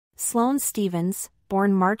Sloane Stephens,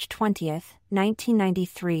 born March 20,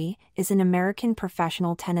 1993, is an American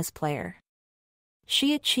professional tennis player.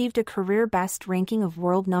 She achieved a career-best ranking of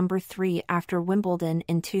world number 3 after Wimbledon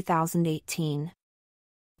in 2018.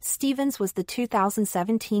 Stephens was the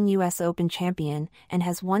 2017 U.S. Open champion and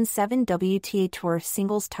has won 7 WTA Tour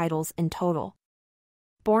singles titles in total.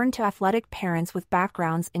 Born to athletic parents with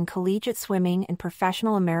backgrounds in collegiate swimming and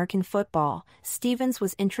professional American football, Stephens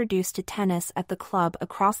was introduced to tennis at the club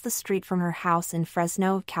across the street from her house in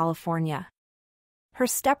Fresno, California. Her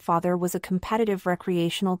stepfather was a competitive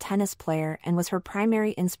recreational tennis player and was her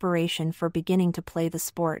primary inspiration for beginning to play the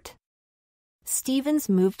sport. Stephens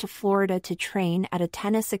moved to Florida to train at a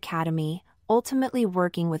tennis academy, ultimately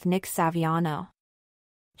working with Nick Saviano.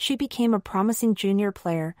 She became a promising junior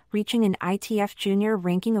player, reaching an ITF junior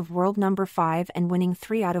ranking of world number 5 and winning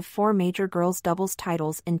 3 out of 4 major girls' doubles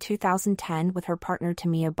titles in 2010 with her partner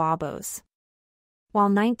Tamia Babos. While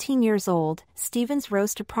 19 years old, Stephens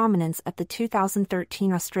rose to prominence at the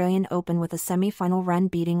 2013 Australian Open with a semi-final run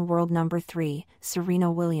beating world number 3,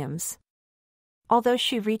 Serena Williams. Although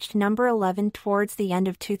she reached number 11 towards the end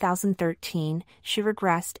of 2013, she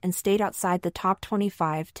regressed and stayed outside the top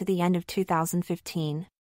 25 to the end of 2015.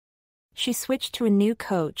 She switched to a new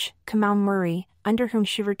coach, Kamau Murray, under whom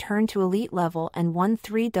she returned to elite level and won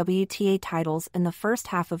 3 WTA titles in the first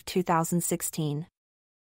half of 2016.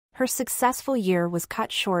 Her successful year was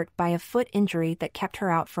cut short by a foot injury that kept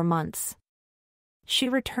her out for months. She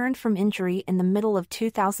returned from injury in the middle of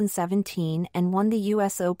 2017 and won the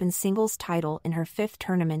U.S. Open singles title in her 5th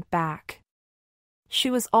tournament back.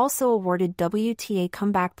 She was also awarded WTA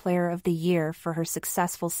Comeback Player of the Year for her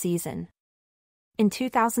successful season. In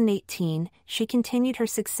 2018, she continued her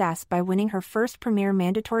success by winning her first premier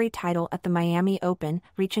mandatory title at the Miami Open,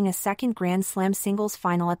 reaching a second Grand Slam singles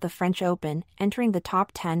final at the French Open, entering the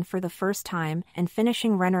top 10 for the first time, and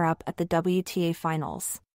finishing runner-up at the WTA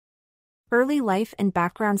Finals. Early life and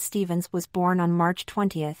background: Stephens was born on March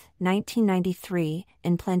 20, 1993,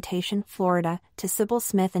 in Plantation, Florida, to Sybil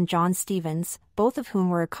Smith and John Stephens, both of whom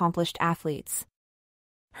were accomplished athletes.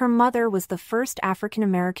 Her mother was the first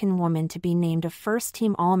African-American woman to be named a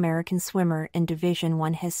first-team All-American swimmer in Division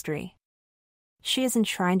I history. She is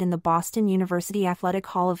enshrined in the Boston University Athletic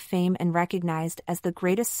Hall of Fame and recognized as the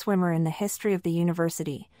greatest swimmer in the history of the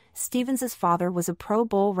university. Stephens's father was a Pro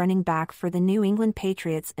Bowl running back for the New England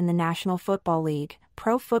Patriots in the National Football League.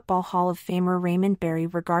 Pro Football Hall of Famer Raymond Berry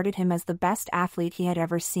regarded him as the best athlete he had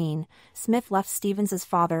ever seen. Smith left Stephens's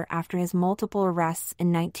father after his multiple arrests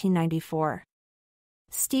in 1994.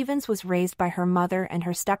 Stephens was raised by her mother and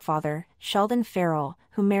her stepfather, Sheldon Farrell,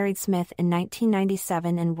 who married Smith in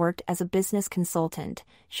 1997 and worked as a business consultant.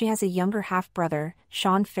 She has a younger half-brother,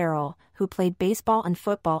 Sean Farrell, who played baseball and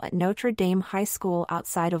football at Notre Dame High School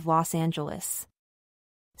outside of Los Angeles.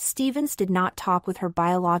 Stephens did not talk with her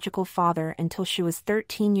biological father until she was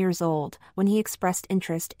 13 years old, when he expressed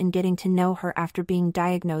interest in getting to know her after being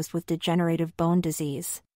diagnosed with degenerative bone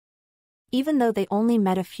disease. Even though they only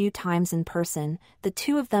met a few times in person, the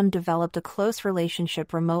two of them developed a close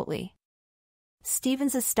relationship remotely.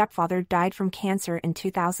 Stephens' stepfather died from cancer in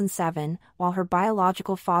 2007, while her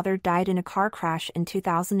biological father died in a car crash in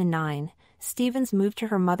 2009. Stephens moved to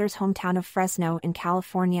her mother's hometown of Fresno in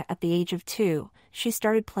California at the age of 2. She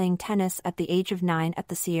started playing tennis at the age of 9 at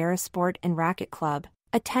the Sierra Sport and Racket Club,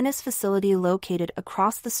 a tennis facility located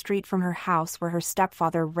across the street from her house where her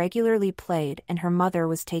stepfather regularly played and her mother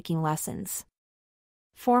was taking lessons.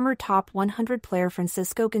 Former top 100 player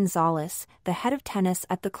Francisco Gonzalez, the head of tennis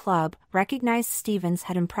at the club, recognized Stephens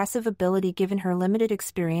had impressive ability given her limited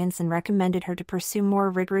experience and recommended her to pursue more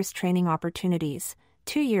rigorous training opportunities.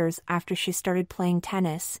 2 years after she started playing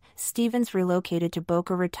tennis, Stephens relocated to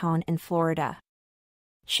Boca Raton in Florida.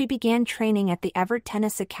 She began training at the Evert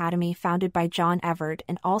Tennis Academy founded by John Evert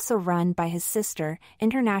and also run by his sister,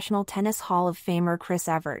 International Tennis Hall of Famer Chris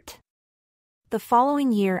Evert. The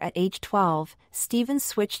following year at age 12, Stephens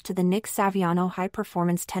switched to the Nick Saviano High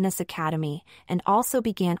Performance Tennis Academy and also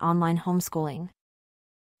began online homeschooling.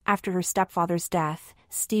 After her stepfather's death,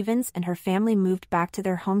 Stephens and her family moved back to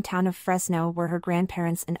their hometown of Fresno where her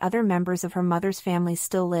grandparents and other members of her mother's family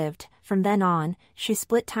still lived. From then on, she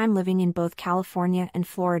split time living in both California and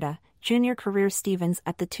Florida. Junior career: Stephens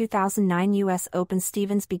at the 2009 U.S. Open.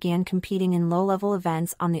 Stephens began competing in low-level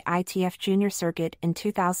events on the ITF junior circuit in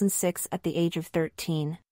 2006 at the age of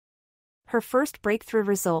 13. Her first breakthrough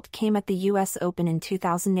result came at the U.S. Open in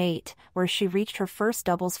 2008, where she reached her first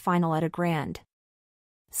doubles final at a Grand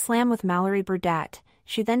Slam with Mallory Burdett.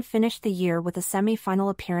 She then finished the year with a semi-final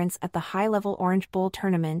appearance at the high-level Orange Bowl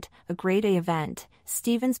tournament, a Grade A event.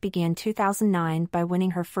 Stephens began 2009 by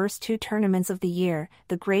winning her first two tournaments of the year,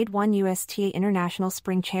 the Grade 1 USTA International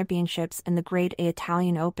Spring Championships and the Grade A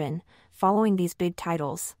Italian Open. Following these big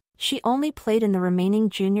titles, she only played in the remaining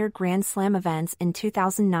junior Grand Slam events in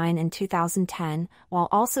 2009 and 2010, while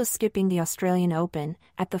also skipping the Australian Open.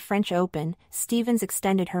 At the French Open, Stephens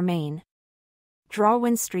extended her main draw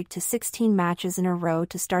win streak to 16 matches in a row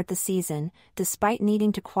to start the season, despite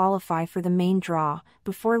needing to qualify for the main draw,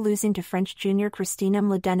 before losing to French junior Kristina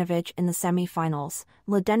Mladenovic in the semi-finals.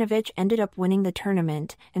 Mladenovic ended up winning the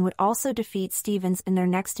tournament, and would also defeat Stephens in their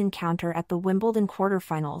next encounter at the Wimbledon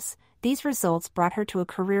quarterfinals. These results brought her to a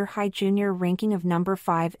career-high junior ranking of number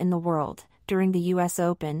 5 in the world. During the US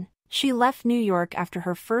Open, she left New York after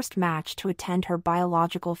her first match to attend her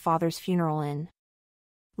biological father's funeral in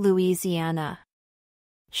Louisiana.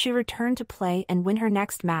 She returned to play and win her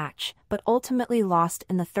next match, but ultimately lost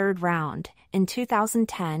in the third round. In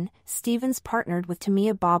 2010, Stephens partnered with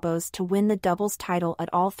Tamia Babos to win the doubles title at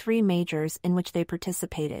all three majors in which they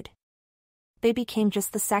participated. They became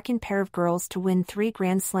just the second pair of girls to win 3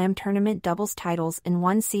 Grand Slam tournament doubles titles in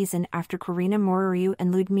one season after Karina Morariu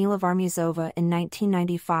and Ludmila Varmuzova in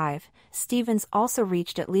 1995. Stephens also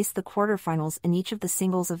reached at least the quarterfinals in each of the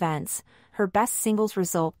singles events. Her best singles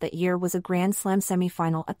result that year was a Grand Slam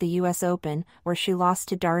semifinal at the US Open, where she lost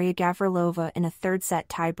to Daria Gavrilova in a third-set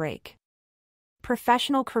tiebreak.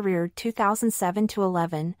 Professional career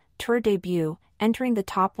 2007-11, Tour debut, entering the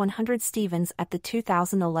top 100. Stephens at the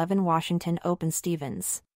 2011 Washington Open.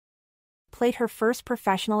 Stephens played her first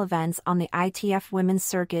professional events on the ITF Women's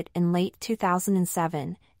Circuit in late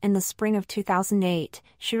 2007. In the spring of 2008,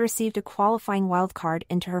 she received a qualifying wildcard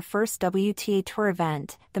into her first WTA Tour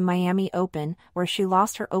event, the Miami Open, where she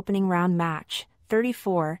lost her opening round match,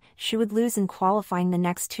 34. She would lose in qualifying the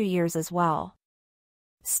next 2 years as well.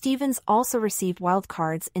 Stephens also received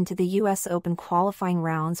wildcards into the US Open qualifying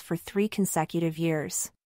rounds for 3 consecutive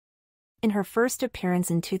years. In her first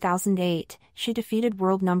appearance in 2008, she defeated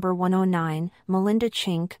world number 109, Melinda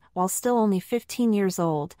Chink, while still only 15 years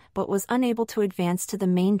old, but was unable to advance to the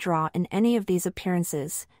main draw in any of these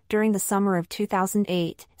appearances. During the summer of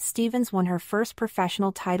 2008, Stephens won her first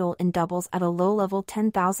professional title in doubles at a low-level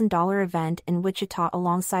 $10,000 event in Wichita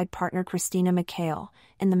alongside partner Christina McHale.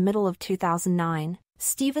 In the middle of 2009,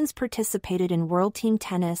 Stephens participated in World Team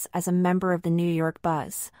Tennis as a member of the New York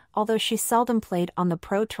Buzz, although she seldom played on the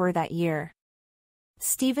Pro Tour that year.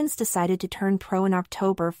 Stephens decided to turn pro in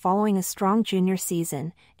October following a strong junior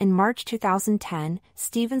season. In March 2010,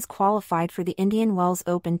 Stephens qualified for the Indian Wells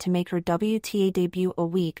Open to make her WTA debut a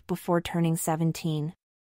week before turning 17.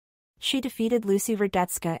 She defeated Lucy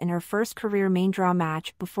Radetska in her first career main draw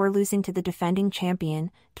match before losing to the defending champion,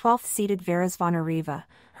 12th-seeded Vera Zvonareva.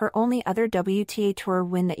 Her only other WTA Tour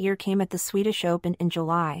win that year came at the Swedish Open in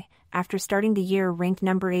July. After starting the year ranked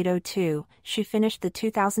number 802, she finished the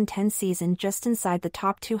 2010 season just inside the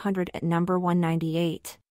top 200 at number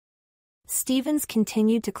 198. Stephens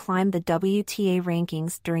continued to climb the WTA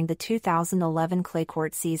rankings during the 2011 clay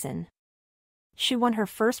court season. She won her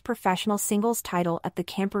first professional singles title at the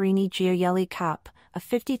Camperini Gioielli Cup, a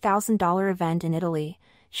 $50,000 event in Italy.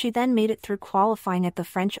 She then made it through qualifying at the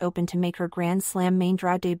French Open to make her Grand Slam main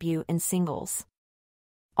draw debut in singles.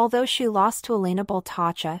 Although she lost to Elena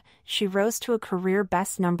Baltacha, she rose to a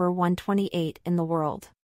career-best number 128 in the world.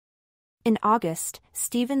 In August,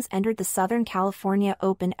 Stephens entered the Southern California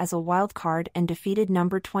Open as a wildcard and defeated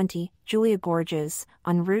number 20, Julia Gorges,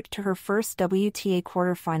 en route to her first WTA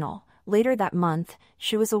quarterfinal. Later that month,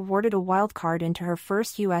 she was awarded a wildcard into her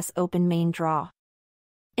first US Open main draw.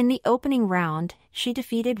 In the opening round, she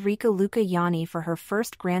defeated Rika Lukiani for her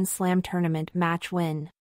first Grand Slam tournament match win.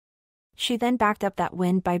 She then backed up that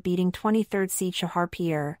win by beating 23rd seed Shahar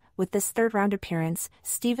Pierre. With this third-round appearance,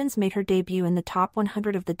 Stephens made her debut in the top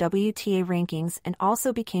 100 of the WTA rankings and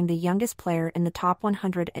also became the youngest player in the top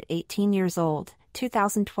 100 at 18 years old.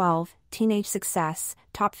 2012, teenage success,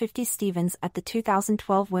 top 50. Stephens at the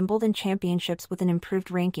 2012 Wimbledon Championships with an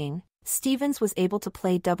improved ranking. Stephens was able to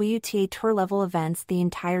play WTA Tour-level events the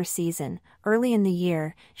entire season. Early in the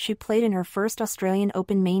year, she played in her first Australian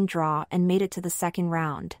Open main draw and made it to the second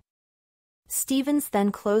round. Stephens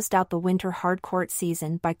then closed out the winter hardcourt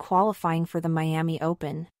season by qualifying for the Miami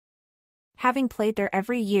Open. Having played there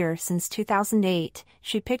every year since 2008,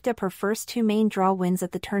 she picked up her first 2 main draw wins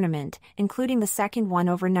at the tournament, including the second one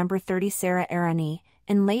over number 30 Sara Errani.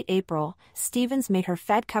 In late April, Stephens made her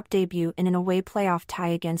Fed Cup debut in an away playoff tie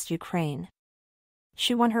against Ukraine.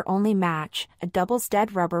 She won her only match, a doubles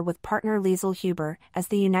dead rubber with partner Liesl Huber, as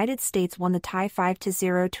the United States won the tie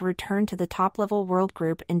 5-0 to return to the top-level world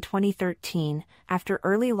group in 2013. After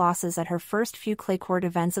early losses at her first few clay court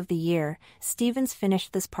events of the year, Stephens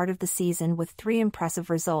finished this part of the season with 3 impressive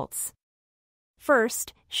results.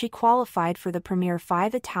 First, she qualified for the Premier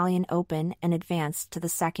 5 Italian Open and advanced to the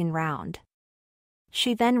second round.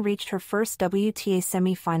 She then reached her first WTA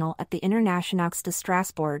semi-final at the Internationaux de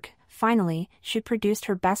Strasbourg. Finally, she produced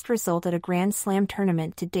her best result at a Grand Slam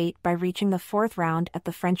tournament to date by reaching the 4th round at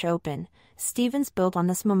the French Open. Stephens built on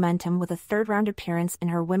this momentum with a third-round appearance in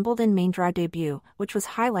her Wimbledon main draw debut, which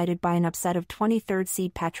was highlighted by an upset of 23rd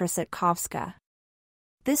seed Petra Sitkovska.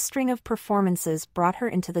 This string of performances brought her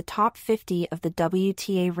into the top 50 of the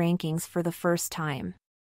WTA rankings for the first time.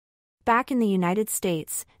 Back in the United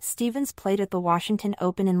States, Stephens played at the Washington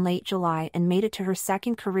Open in late July and made it to her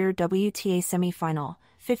second career WTA semifinal,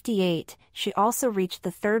 58. She also reached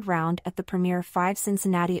the third round at the Premier 5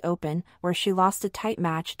 Cincinnati Open, where she lost a tight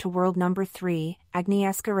match to world number 3,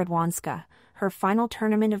 Agnieszka Radwanska. Her final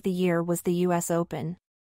tournament of the year was the US Open.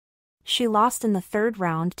 She lost in the third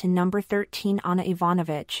round to number 13 Ana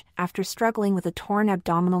Ivanovic, after struggling with a torn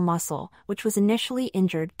abdominal muscle, which was initially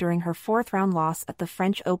injured during her fourth-round loss at the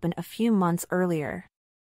French Open a few months earlier.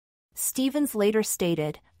 Stephens later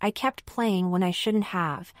stated, "I kept playing when I shouldn't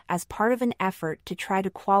have, as part of an effort to try to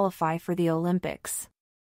qualify for the Olympics."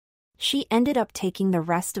 She ended up taking the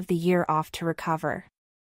rest of the year off to recover.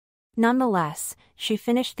 Nonetheless, she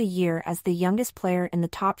finished the year as the youngest player in the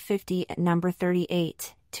top 50 at number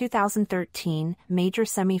 38. 2013 major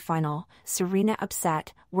semi-final, Serena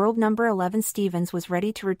upset, world number 11 Stephens was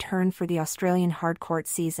ready to return for the Australian hardcourt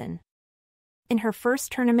season. In her first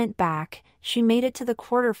tournament back, she made it to the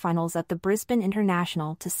quarterfinals at the Brisbane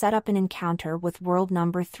International to set up an encounter with world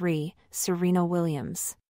number 3, Serena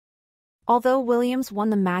Williams. Although Williams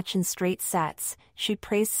won the match in straight sets, she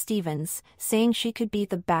praised Stephens, saying she could beat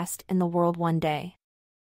the best in the world one day.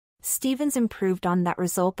 Stephens improved on that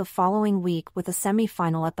result the following week with a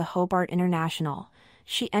semi-final at the Hobart International.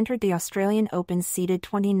 She entered the Australian Open seeded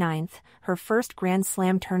 29th, her first Grand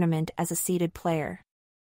Slam tournament as a seeded player.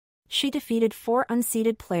 She defeated 4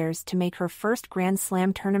 unseeded players to make her first Grand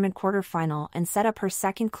Slam tournament quarterfinal and set up her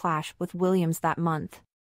second clash with Williams that month.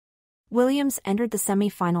 Williams entered the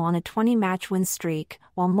semi-final on a 20-match win streak,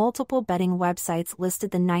 while multiple betting websites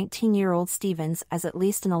listed the 19-year-old Stephens as at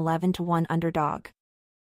least an 11-1 underdog.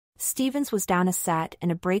 Stephens was down a set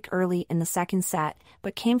and a break early in the second set,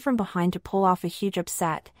 but came from behind to pull off a huge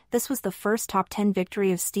upset. This was the first top 10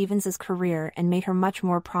 victory of Stephens' career and made her much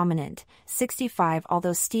more prominent. 65.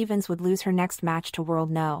 Although Stephens would lose her next match to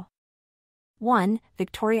world no. 1.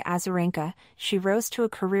 Victoria Azarenka, she rose to a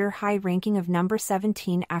career-high ranking of number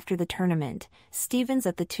 17 after the tournament. Stephens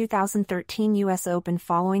at the 2013 US Open.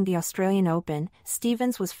 Following the Australian Open,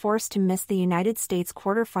 Stephens was forced to miss the United States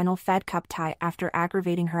quarterfinal Fed Cup tie after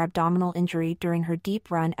aggravating her abdominal injury during her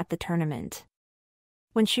deep run at the tournament.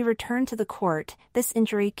 When she returned to the court, this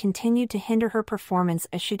injury continued to hinder her performance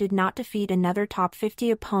as she did not defeat another top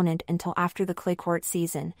 50 opponent until after the clay court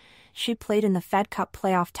season. She played in the Fed Cup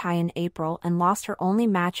playoff tie in April and lost her only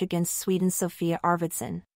match against Sweden's Sofia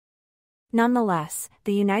Arvidsson. Nonetheless,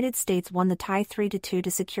 the United States won the tie 3-2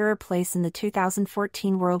 to secure a place in the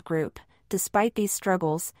 2014 World Group. Despite these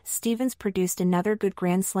struggles, Stephens produced another good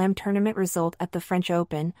Grand Slam tournament result at the French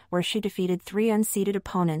Open, where she defeated 3 unseeded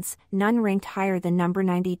opponents, none ranked higher than number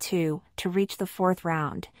 92, to reach the 4th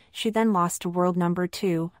round. She then lost to world number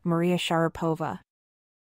 2, Maria Sharapova.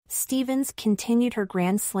 Stephens continued her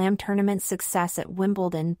Grand Slam tournament success at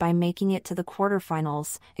Wimbledon by making it to the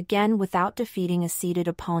quarterfinals, again without defeating a seeded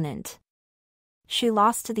opponent. She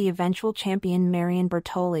lost to the eventual champion Marion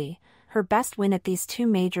Bartoli. Her best win at these 2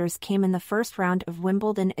 majors came in the first round of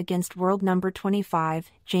Wimbledon against world number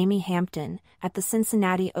 25, Jamie Hampton. At the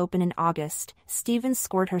Cincinnati Open in August, Stephens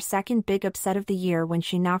scored her second big upset of the year when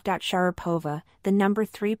she knocked out Sharapova, the number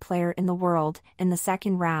 3 player in the world, in the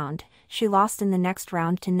second round. She lost in the next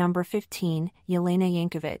round to number 15, Jelena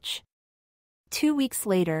Jankovic. 2 weeks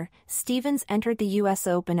later, Stephens entered the US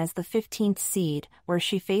Open as the 15th seed, where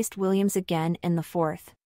she faced Williams again in the 4th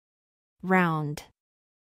round.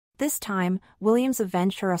 This time, Williams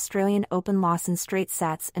avenged her Australian Open loss in straight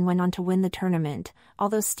sets and went on to win the tournament.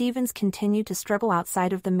 Although Stephens continued to struggle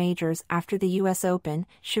outside of the majors after the US Open,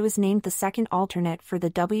 she was named the second alternate for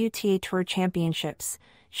the WTA Tour Championships.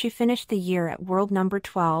 She finished the year at world number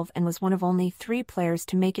 12 and was one of only 3 players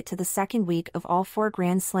to make it to the second week of all 4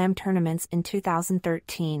 Grand Slam tournaments in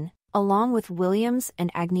 2013, along with Williams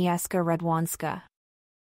and Agnieszka Radwanska.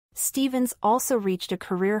 Stephens also reached a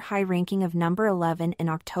career-high ranking of number 11 in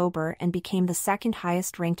October and became the second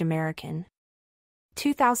highest-ranked American.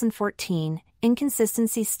 2014,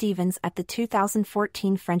 inconsistency. Stephens at the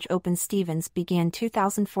 2014 French Open. Stephens began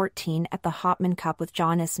 2014 at the Hopman Cup with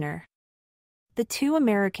John Isner. The two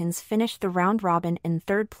Americans finished the round-robin in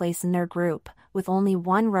third place in their group, with only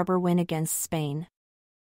one rubber win against Spain.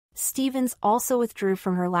 Stephens also withdrew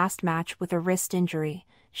from her last match with a wrist injury.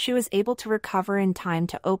 She was able to recover in time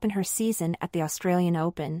to open her season at the Australian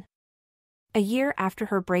Open. A year after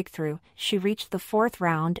her breakthrough, she reached the fourth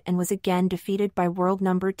round and was again defeated by world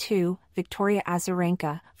number 2, Victoria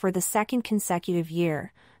Azarenka, for the second consecutive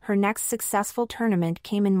year. Her next successful tournament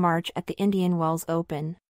came in March at the Indian Wells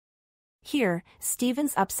Open. Here,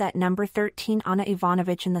 Stephens upset number 13 Ana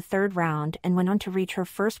Ivanovic in the third round and went on to reach her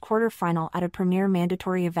first quarterfinal at a premier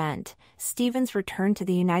mandatory event. Stephens returned to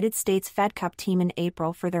the United States Fed Cup team in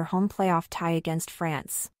April for their home playoff tie against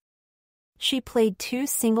France. She played 2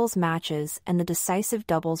 singles matches and the decisive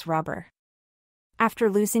doubles rubber.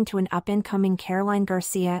 After losing to an up-and-coming Caroline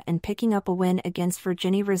Garcia and picking up a win against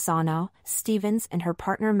Virginie Razzano, Stephens and her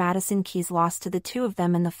partner Madison Keys lost to the two of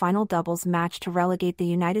them in the final doubles match to relegate the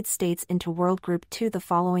United States into World Group 2 the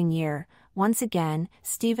following year. Once again,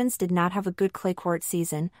 Stephens did not have a good clay court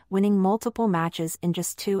season, winning multiple matches in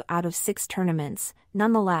just 2 out of 6 tournaments.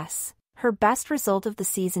 Nonetheless, her best result of the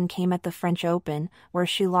season came at the French Open, where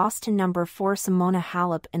she lost to number 4 Simona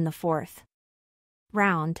Halep in the fourth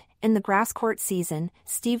round. In the grass court season,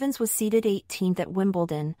 Stephens was seeded 18th at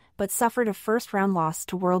Wimbledon, but suffered a first-round loss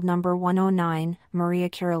to world number 109, Maria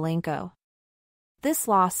Kirilenko. This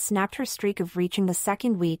loss snapped her streak of reaching the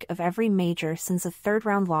second week of every major since a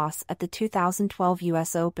third-round loss at the 2012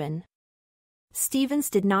 U.S. Open.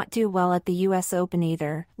 Stephens did not do well at the U.S. Open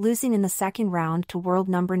either, losing in the second round to world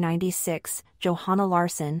number 96, Johanna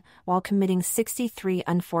Larsson, while committing 63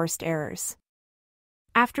 unforced errors.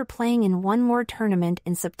 After playing in one more tournament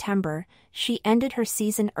in September, she ended her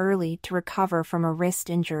season early to recover from a wrist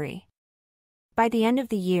injury. By the end of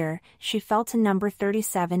the year, she fell to number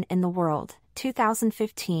 37 in the world.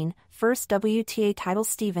 2015, first WTA title.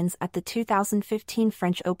 Stephens at the 2015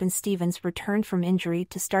 French Open. Stephens returned from injury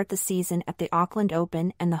to start the season at the Auckland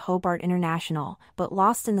Open and the Hobart International, but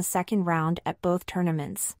lost in the second round at both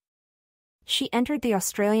tournaments. She entered the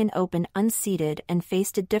Australian Open unseeded and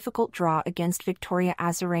faced a difficult draw against Victoria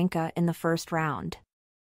Azarenka in the first round.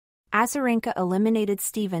 Azarenka eliminated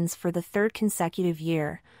Stephens for the third consecutive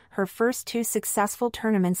year. Her first 2 successful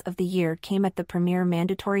tournaments of the year came at the premier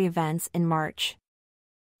mandatory events in March.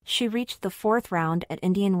 She reached the fourth round at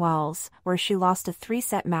Indian Wells, where she lost a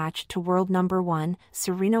 3-set match to world number 1,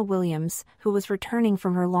 Serena Williams, who was returning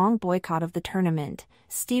from her long boycott of the tournament.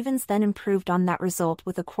 Stephens then improved on that result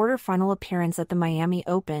with a quarterfinal appearance at the Miami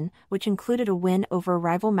Open, which included a win over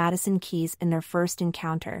rival Madison Keys in their first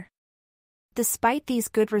encounter. Despite these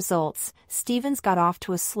good results, Stephens got off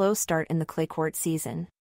to a slow start in the clay court season.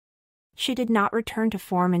 She did not return to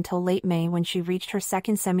form until late May when she reached her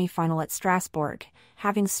second semi-final at Strasbourg.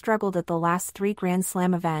 Having struggled at the last 3 Grand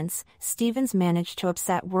Slam events, Stephens managed to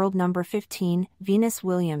upset world number 15, Venus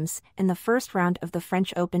Williams, in the first round of the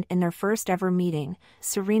French Open in their first ever meeting.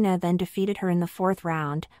 Serena then defeated her in the fourth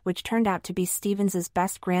round, which turned out to be Stephens's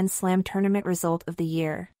best Grand Slam tournament result of the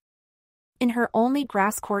year. In her only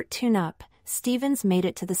grass court tune-up, Stephens made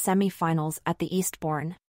it to the semi-finals at the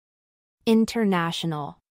Eastbourne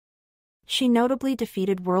International. She notably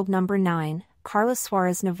defeated world number 9, Carla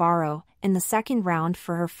Suarez Navarro, in the second round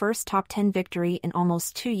for her first top 10 victory in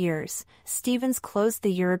almost 2 years. Stephens closed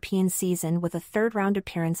the European season with a third-round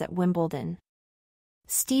appearance at Wimbledon.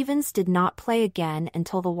 Stephens did not play again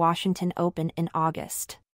until the Washington Open in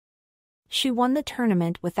August. She won the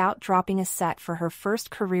tournament without dropping a set for her first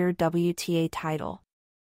career WTA title.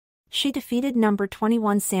 She defeated number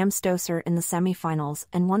 21 Sam Stosur in the semifinals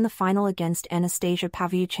and won the final against Anastasia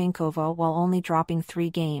Pavlyuchenkova while only dropping 3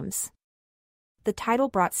 games. The title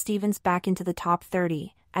brought Stephens back into the top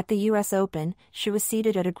 30. At the U.S. Open, she was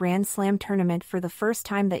seeded at a Grand Slam tournament for the first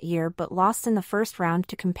time that year but lost in the first round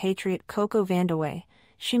to compatriot Coco Vandeweghe.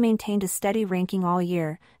 She maintained a steady ranking all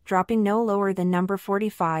year, dropping no lower than number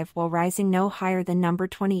 45 while rising no higher than number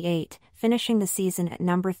 28, finishing the season at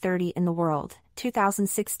number 30 in the world.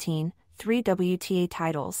 2016, 3 WTA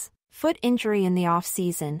titles. Foot injury. In the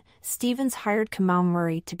off-season, Stephens hired Kamau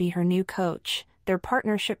Murray to be her new coach. Their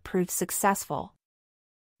partnership proved successful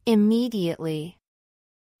immediately.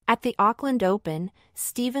 At the Auckland Open,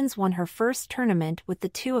 Stephens won her first tournament with the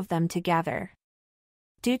two of them together.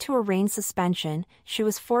 Due to a rain suspension, she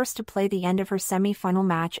was forced to play the end of her semi-final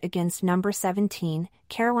match against number 17,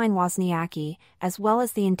 Caroline Wozniacki, as well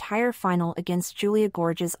as the entire final against Julia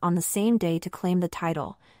Gorges on the same day to claim the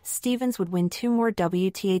title. Stephens would win 2 more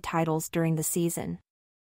WTA titles during the season.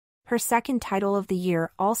 Her second title of the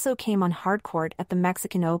year also came on hardcourt at the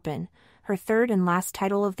Mexican Open. Her third and last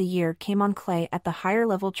title of the year came on clay at the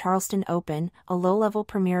higher-level Charleston Open, a low-level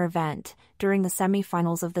premier event. During the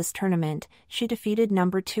semi-finals of this tournament, she defeated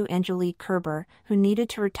number 2 Angelique Kerber, who needed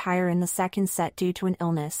to retire in the second set due to an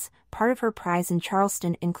illness. Part of her prize in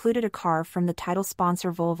Charleston included a car from the title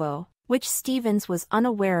sponsor Volvo, which Stephens was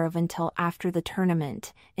unaware of until after the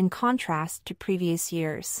tournament, in contrast to previous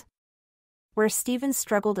years, where Stephens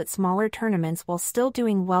struggled at smaller tournaments while still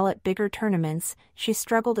doing well at bigger tournaments. She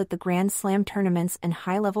struggled at the Grand Slam tournaments and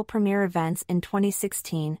high-level premier events in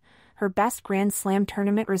 2016. Her best Grand Slam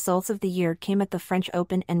tournament results of the year came at the French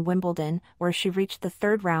Open and Wimbledon, where she reached the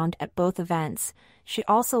third round at both events. She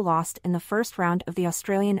also lost in the first round of the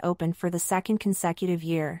Australian Open for the second consecutive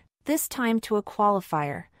year, this time to a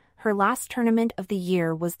qualifier. Her last tournament of the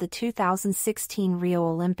year was the 2016 Rio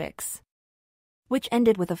Olympics, which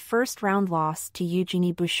ended with a first-round loss to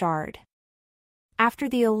Eugenie Bouchard. After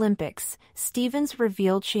the Olympics, Stephens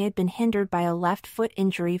revealed she had been hindered by a left foot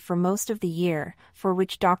injury for most of the year, for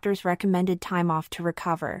which doctors recommended time off to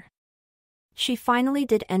recover. She finally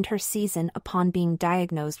did end her season upon being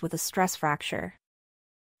diagnosed with a stress fracture.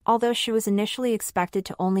 Although she was initially expected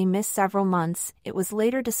to only miss several months, it was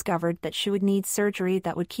later discovered that she would need surgery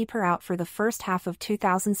that would keep her out for the first half of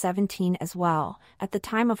 2017 as well. At the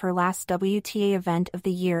time of her last WTA event of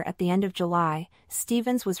the year at the end of July,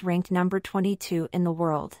 Stephens was ranked number 22 in the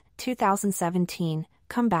world. 2017,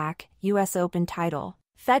 comeback, US Open title.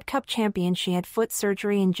 Fed Cup champion. She had foot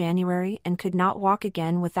surgery in January and could not walk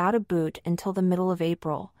again without a boot until the middle of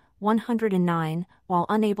April. 109, while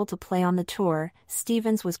unable to play on the tour,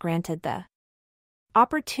 Stephens was granted the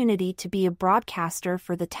opportunity to be a broadcaster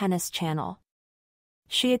for the Tennis Channel.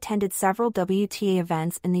 She attended several WTA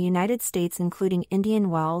events in the United States including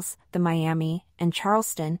Indian Wells, the Miami, and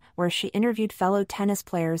Charleston, where she interviewed fellow tennis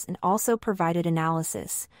players and also provided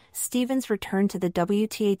analysis. Stephens returned to the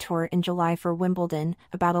WTA Tour in July for Wimbledon,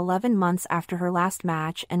 about 11 months after her last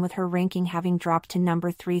match and with her ranking having dropped to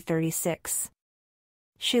number 336.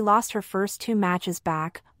 She lost her first 2 matches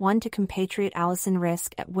back, one to compatriot Alison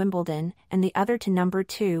Riske at Wimbledon, and the other to number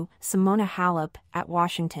 2, Simona Halep, at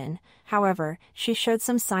Washington. However, she showed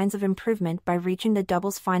some signs of improvement by reaching the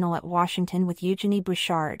doubles final at Washington with Eugenie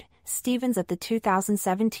Bouchard. Stephens at the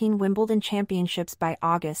 2017 Wimbledon Championships. By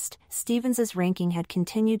August, Stephens's ranking had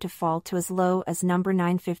continued to fall to as low as number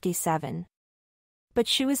 957. But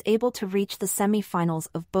she was able to reach the semi-finals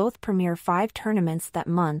of both Premier 5 tournaments that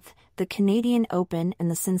month, the Canadian Open and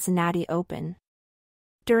the Cincinnati Open.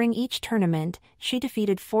 During each tournament, she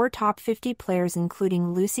defeated 4 top 50 players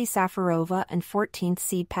including Lucy Safarova and 14th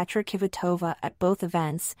seed Petra Kvitova at both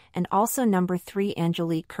events, and also number 3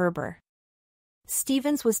 Angelique Kerber.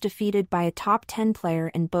 Stephens was defeated by a top 10 player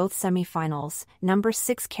in both semi-finals, number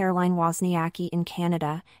 6 Caroline Wozniacki in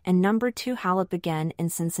Canada, and number 2 Halep again in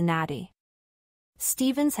Cincinnati.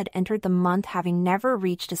 Stephens had entered the month having never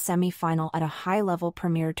reached a semi-final at a high-level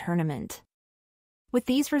premier tournament. With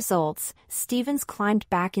these results, Stephens climbed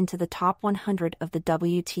back into the top 100 of the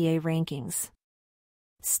WTA rankings.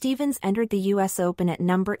 Stephens entered the US Open at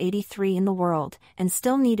number 83 in the world, and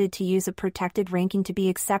still needed to use a protected ranking to be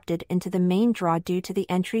accepted into the main draw due to the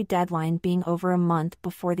entry deadline being over a month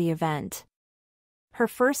before the event. Her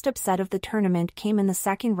first upset of the tournament came in the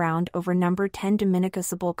second round over number 10 Dominika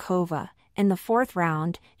Cibulkova. In the fourth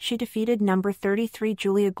round, she defeated number 33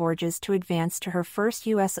 Julia Gorges to advance to her first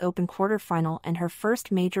US Open quarterfinal and her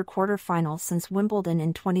first major quarterfinal since Wimbledon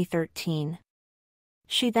in 2013.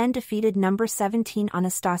 She then defeated number 17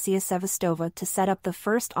 Anastasia Sevastova to set up the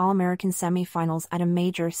first All-American semifinals at a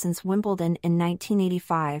major since Wimbledon in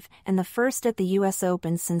 1985, and the first at the US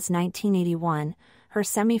Open since 1981. Her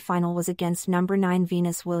semifinal was against number 9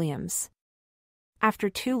 Venus Williams.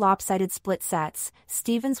 After 2 lopsided split sets,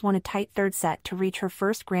 Stephens won a tight third set to reach her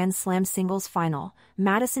first Grand Slam singles final.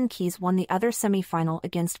 Madison Keys won the other semifinal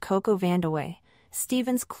against Coco Vandeweghe.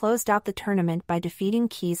 Stephens closed out the tournament by defeating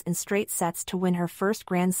Keys in straight sets to win her first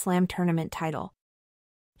Grand Slam tournament title.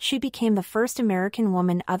 She became the first American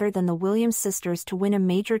woman other than the Williams sisters to win a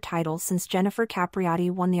major title since Jennifer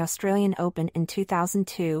Capriati won the Australian Open in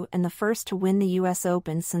 2002 and the first to win the US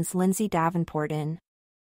Open since Lindsay Davenport in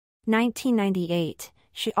 1998.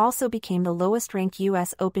 She also became the lowest-ranked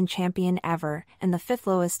US Open champion ever, and the 5th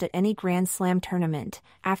lowest at any Grand Slam tournament.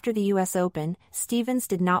 After the US Open, Stephens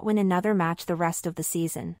did not win another match the rest of the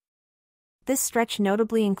season. This stretch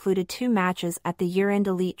notably included 2 matches at the year-end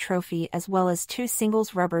Elite Trophy as well as 2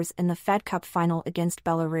 singles rubbers in the Fed Cup final against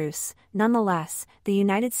Belarus. Nonetheless, the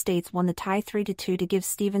United States won the tie 3-2 to give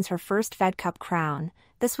Stephens her first Fed Cup crown.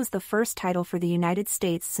 This was the first title for the United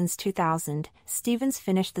States since 2000. Stephens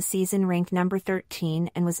finished the season ranked number 13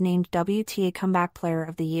 and was named WTA Comeback Player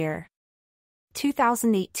of the Year.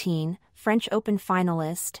 2018, French Open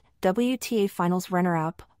finalist, WTA Finals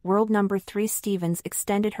runner-up, world number 3 Stephens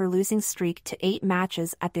extended her losing streak to 8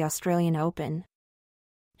 matches at the Australian Open.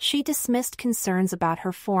 She dismissed concerns about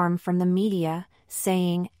her form from the media,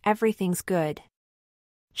 saying, "Everything's good.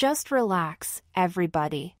 Just relax,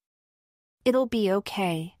 everybody. It'll be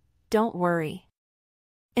okay, don't worry."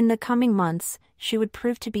 In the coming months, she would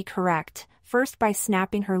prove to be correct, first by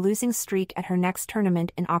snapping her losing streak at her next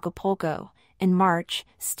tournament in Acapulco. In March,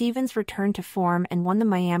 Stephens returned to form and won the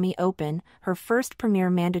Miami Open, her first premier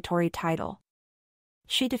mandatory title.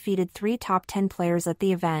 She defeated 3 top 10 players at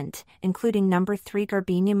the event, including number 3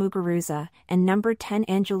 Garbine Muguruza and number 10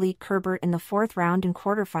 Angelique Kerber in the 4th round in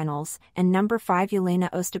quarterfinals, and number 5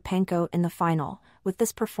 Yelena Ostapenko in the final. With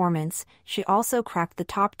this performance, she also cracked the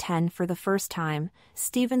top 10 for the first time.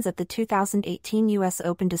 Stephens at the 2018 U.S.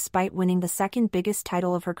 Open. Despite winning the second biggest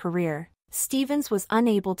title of her career, Stephens was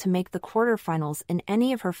unable to make the quarterfinals in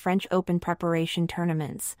any of her French Open preparation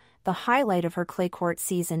tournaments. The highlight of her clay court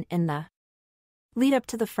season in the lead-up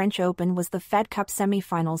to the French Open was the Fed Cup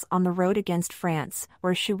semifinals on the road against France,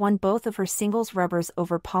 where she won both of her singles rubbers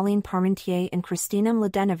over Pauline Parmentier and Kristina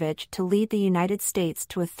Mladenovic to lead the United States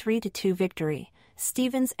to a 3-2 victory.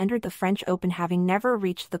 Stephens entered the French Open having never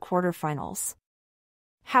reached the quarterfinals.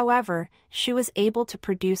 However, she was able to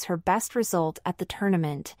produce her best result at the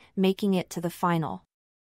tournament, making it to the final.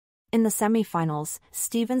 In the semifinals,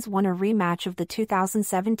 Stephens won a rematch of the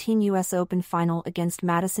 2017 U.S. Open final against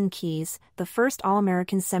Madison Keys, the first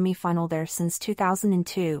All-American semifinal there since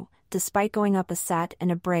 2002. Despite going up a set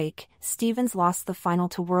and a break, Stephens lost the final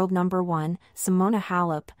to world number 1, Simona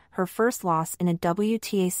Halep, her first loss in a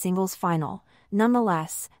WTA singles final.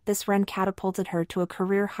 Nonetheless, this run catapulted her to a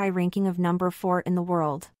career-high ranking of number 4 in the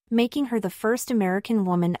world, making her the first American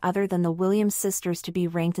woman other than the Williams sisters to be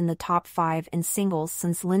ranked in the top 5 in singles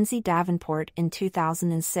since Lindsay Davenport in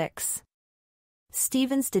 2006.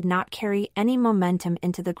 Stephens did not carry any momentum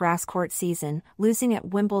into the grass court season, losing at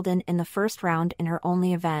Wimbledon in the first round in her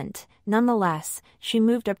only event. Nonetheless, she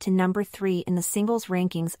moved up to number 3 in the singles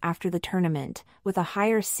rankings after the tournament. With a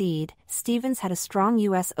higher seed, Stephens had a strong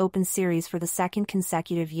U.S. Open series for the second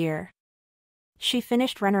consecutive year. She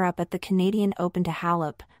finished runner-up at the Canadian Open to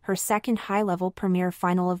Halep, her second high-level premier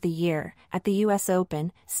final of the year. At the U.S.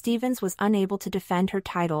 Open, Stephens was unable to defend her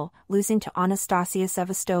title, losing to Anastasia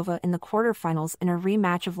Sevastova in the quarterfinals in a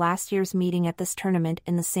rematch of last year's meeting at this tournament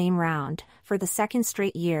in the same round. For the second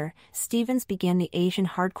straight year, Stephens began the Asian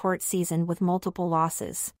hardcourt season with multiple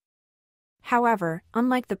losses. However,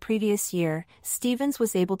 unlike the previous year, Stephens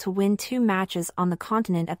was able to win 2 matches on the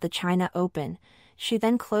continent at the China Open. She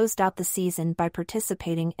then closed out the season by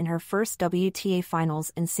participating in her first WTA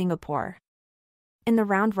Finals in Singapore. In the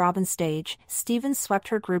round-robin stage, Stephens swept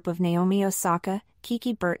her group of Naomi Osaka,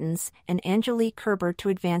 Kiki Bertens, and Angelique Kerber to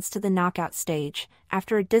advance to the knockout stage.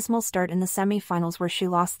 After a dismal start in the semifinals where she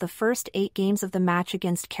lost the first 8 games of the match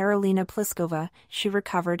against Karolina Pliskova, she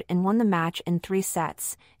recovered and won the match in 3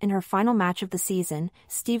 sets. In her final match of the season,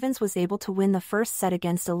 Stephens was able to win the first set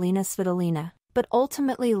against Alina Svitolina, but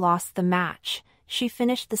ultimately lost the match. She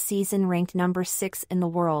finished the season ranked number 6 in the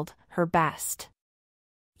world, her best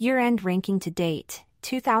year-end ranking to date.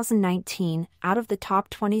 2019, out of the top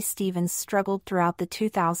 20, Stephens struggled throughout the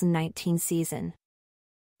 2019 season.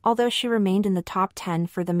 Although she remained in the top 10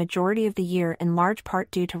 for the majority of the year in large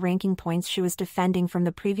part due to ranking points she was defending from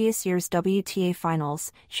the previous year's WTA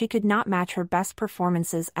Finals, she could not match her best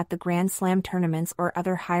performances at the Grand Slam tournaments or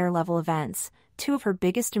other higher-level events. 2 of her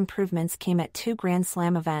biggest improvements came at 2 Grand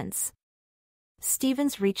Slam events.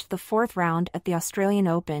 Stephens reached the 4th round at the Australian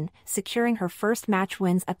Open, securing her first match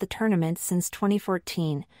wins at the tournament since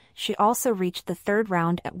 2014. She also reached the 3rd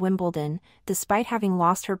round at Wimbledon, despite having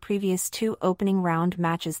lost her previous 2 opening round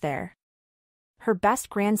matches there. Her best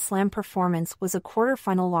Grand Slam performance was a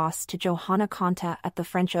quarterfinal loss to Johanna Konta at the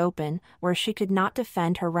French Open, where she could not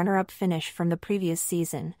defend her runner-up finish from the previous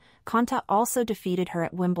season. Konta also defeated her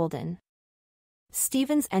at Wimbledon.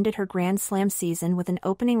 Stephens ended her Grand Slam season with an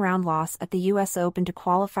opening round loss at the U.S. Open to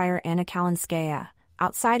qualifier Anna Kalinskaya.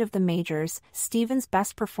 Outside of the majors, Stephens'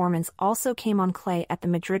 best performance also came on clay at the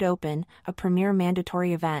Madrid Open, a premier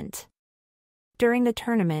mandatory event. During the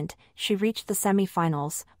tournament, she reached the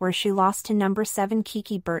semi-finals, where she lost to number 7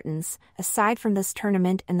 Kiki Bertens. Aside from this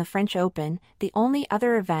tournament and the French Open, the only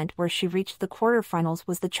other event where she reached the quarterfinals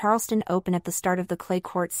was the Charleston Open at the start of the clay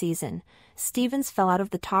court season. Stephens fell out of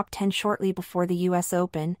the top 10 shortly before the US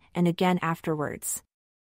Open, and again afterwards.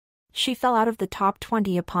 She fell out of the top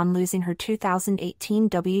 20 upon losing her 2018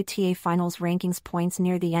 WTA Finals rankings points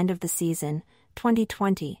near the end of the season.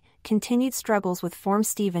 2020, continued struggles with form.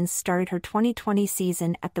 Stephens started her 2020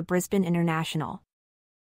 season at the Brisbane International.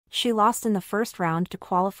 She lost in the first round to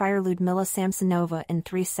qualifier Ludmila Samsonova in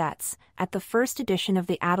 3 sets. At the first edition of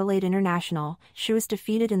the Adelaide International, she was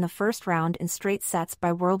defeated in the first round in straight sets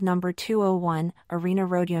by world number 201, Irina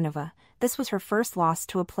Rodionova. This was her first loss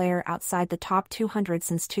to a player outside the top 200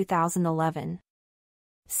 since 2011.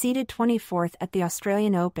 Seeded 24th at the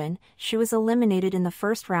Australian Open, she was eliminated in the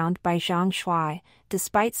first round by Zhang Shuai,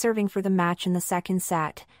 despite serving for the match in the second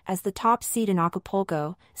set. As the top seed in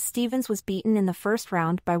Acapulco, Stephens was beaten in the first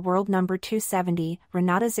round by world number 270,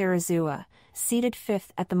 Renata Zarazua. Seeded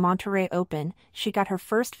 5th at the Monterrey Open, she got her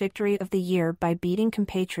first victory of the year by beating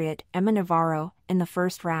compatriot Emma Navarro in the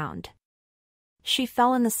first round. She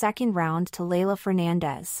fell in the second round to Leylah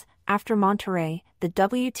Fernandez. After Monterrey, the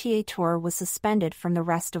WTA Tour was suspended from the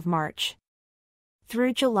rest of March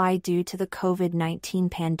through July due to the COVID-19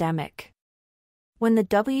 pandemic. When the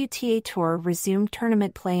WTA Tour resumed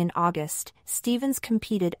tournament play in August, Stephens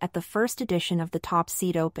competed at the first edition of the Top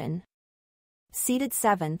Seed Open. Seeded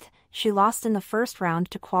 7th, she lost in the first round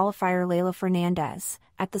to qualifier Leylah Fernandez.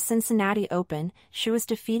 At the Cincinnati Open, she was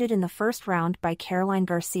defeated in the first round by Caroline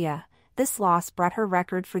Garcia. This loss brought her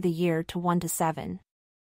record for the year to 1-7.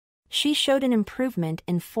 She showed an improvement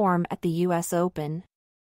in form at the US Open.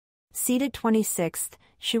 Seeded 26th,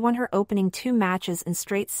 she won her opening 2 matches in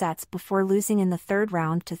straight sets before losing in the third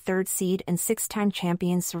round to third seed and 6-time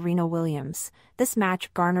champion Serena Williams. This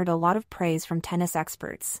match garnered a lot of praise from tennis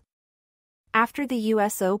experts. After the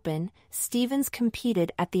US Open, Stephens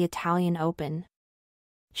competed at the Italian Open.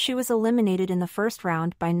 She was eliminated in the first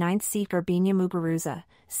round by 9th seed Garbiñe Muguruza.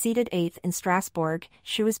 Seeded 8th in Strasbourg,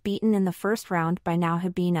 she was beaten in the first round by Nao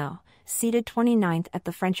Hibino. Seeded 29th at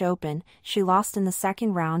the French Open, she lost in the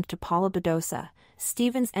second round to Paula Badosa.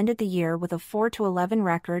 Stephens ended the year with a 4-11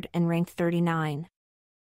 record and ranked 39.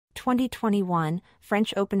 2021,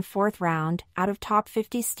 French Open 4th round, out of top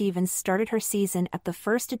 50. Stephens started her season at the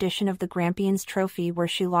first edition of the Grampians Trophy where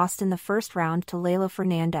she lost in the first round to Leylah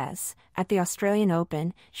Fernandez. At the Australian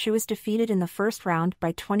Open, she was defeated in the first round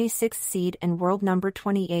by 26th seed and world number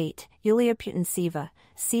 28, Yulia Putintseva.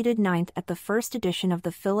 Seeded 9th at the first edition of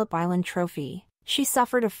the Phillip Island Trophy, she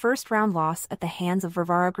suffered a first-round loss at the hands of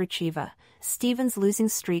Varvara Gracheva. Stephens' losing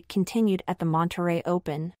streak continued at the Monterrey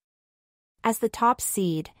Open. As the top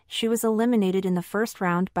seed, she was eliminated in the first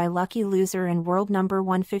round by lucky loser and world number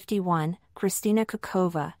 151, Kristina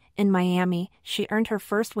Kokova. In Miami, she earned her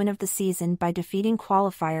first win of the season by defeating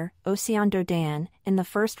qualifier Oceane Dodin. In the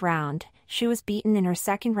first round, she was beaten in her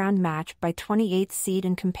second-round match by 28th seed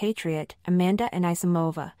and compatriot Amanda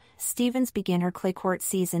Anisimova. Stephens began her clay court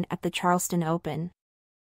season at the Charleston Open.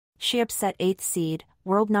 She upset 8th seed,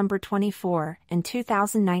 world number 24, and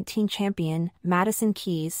 2019 champion Madison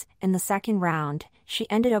Keys. In the second round, she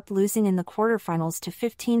ended up losing in the quarterfinals to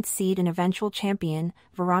 15th seed and eventual champion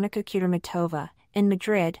Veronika Kudermetova. In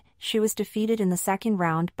Madrid, she was defeated in the second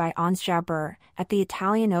round by Ons Jabeur. At the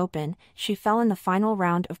Italian Open, she fell in the final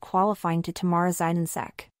round of qualifying to Tamara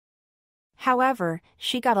Zidansek. However,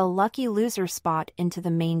 she got a lucky loser spot into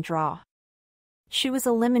the main draw. She was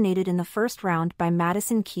eliminated in the first round by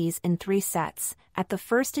Madison Keys in 3 sets. At the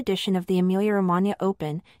first edition of the Emilia-Romagna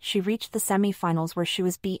Open, she reached the semi-finals where she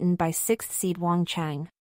was beaten by 6th seed Wang Cheng.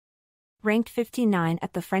 Ranked 59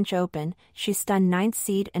 at the French Open, she stunned 9th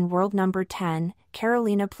seed and world number 10,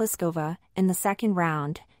 Karolina Pliskova. In the second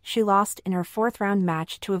round, she lost in her 4th-round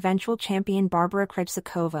match to eventual champion Barbara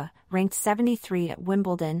Krejcikova. Ranked 73 at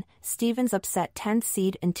Wimbledon, Stephens upset 10th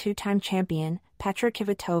seed and 2-time champion Petra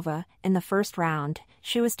Kvitova. In the first round,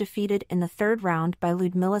 she was defeated in the third round by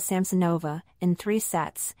Ludmila Samsonova in 3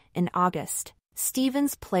 sets. In August,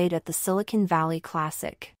 Stephens played at the Silicon Valley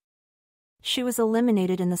Classic. She was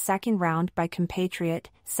eliminated in the second round by compatriot,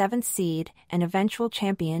 7th seed, and eventual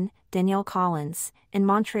champion, Danielle Collins. In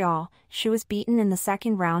Montreal, she was beaten in the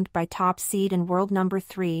second round by top seed and world number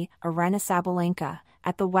 3, Aryna Sabalenka.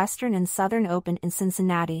 At the Western and Southern Open in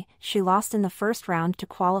Cincinnati, she lost in the first round to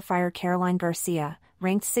qualifier Caroline Garcia.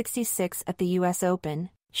 Ranked 66 at the US Open,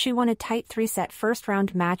 she won a tight 3-set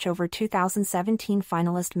first-round match over 2017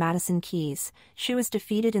 finalist Madison Keys. She was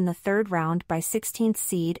defeated in the third round by 16th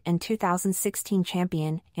seed and 2016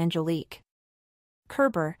 champion Angelique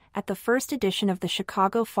Kerber, at the first edition of the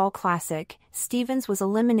Chicago Fall Classic, Stephens was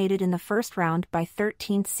eliminated in the first round by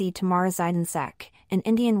 13th seed Tamara Zidansek. In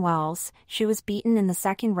Indian Wells, she was beaten in the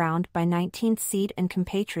second round by 19th seed and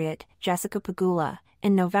compatriot, Jessica Pegula.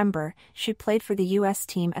 In November, she played for the U.S.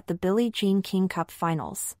 team at the Billie Jean King Cup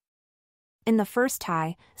Finals. In the first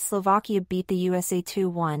tie, Slovakia beat the USA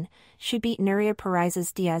 2-1. She beat Nuria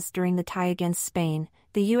Perez Diaz during the tie against Spain.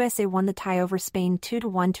 The USA won the tie over Spain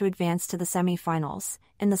 2-1 to advance to the semifinals.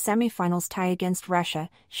 In the semifinals tie against Russia,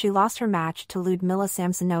 she lost her match to Ludmila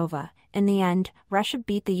Samsonova. In the end, Russia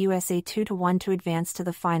beat the USA 2-1 to advance to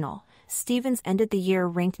the final. Stephens ended the year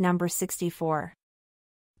ranked number 64.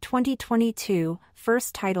 2022,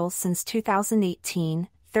 first title since 2018,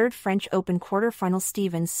 third French Open quarterfinal.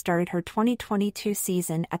 Stephens started her 2022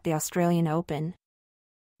 season at the Australian Open.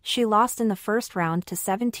 She lost in the first round to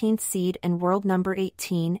 17th seed and world number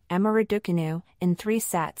 18, Emma Raducanu, in 3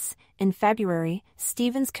 sets. In February,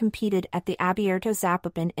 Stephens competed at the Abierto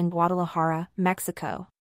Zapopan in Guadalajara, Mexico.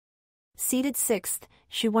 Seeded 6th,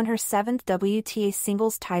 she won her 7th WTA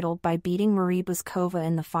singles title by beating Marie Bouzkova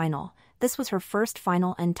in the final. This was her first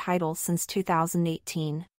final and title since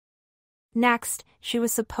 2018. Next, she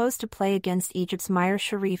was supposed to play against Egypt's Mayar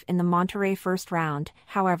Sharif in the Monterrey first round.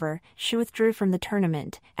 However, she withdrew from the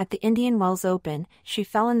tournament. At the Indian Wells Open, she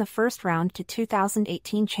fell in the first round to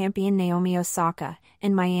 2018 champion Naomi Osaka.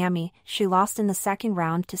 In Miami, she lost in the second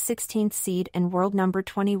round to 16th seed and world number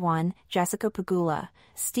 21, Jessica Pegula.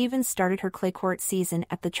 Stephens started her clay court season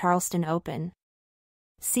at the Charleston Open.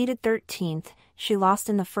 Seeded 13th, she lost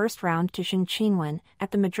in the first round to Zheng Qinwen.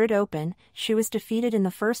 At the Madrid Open, she was defeated in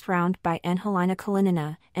the first round by Angelina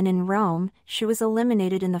Kalinina, and in Rome, she was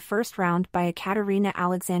eliminated in the first round by Ekaterina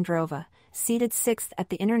Alexandrova. Seeded 6th at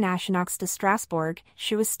the Internationaux de Strasbourg,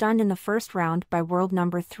 she was stunned in the first round by world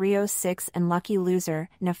number 306 and lucky loser,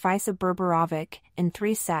 Nafisa Berberovic, in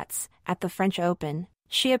 3 sets. At the French Open,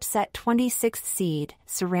 she upset 26th seed,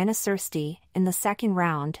 Sorana Cîrstea, in the second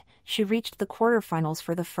round. She reached the quarterfinals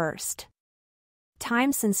for the first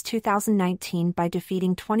time since 2019 by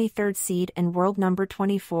defeating 23rd seed and world number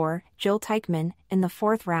 24, Jill Teichmann, in the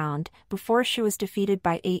fourth round, before she was defeated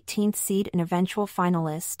by 18th seed and eventual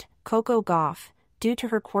finalist, Coco Gauff. Due to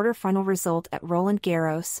her quarterfinal result at Roland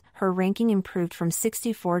Garros, her ranking improved from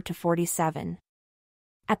 64 to 47.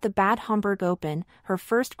 At the Bad Homburg Open, her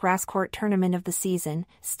first grass court tournament of the season,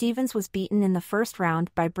 Stephens was beaten in the first round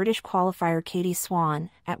by British qualifier Katie Swan.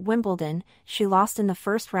 At Wimbledon, she lost in the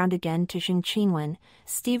first round again to Zheng Qinwen.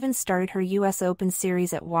 Stephens started her U.S. Open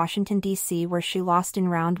series at Washington, D.C. where she lost in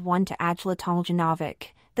round 1 to Ajla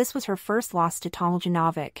Tomljanovic. This was her first loss to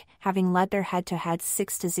Tomljanovic, having led their head-to-head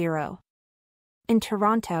 6-0. In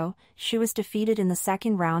Toronto, she was defeated in the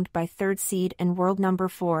second round by third seed and world number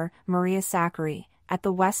 4, Maria Sakkari. At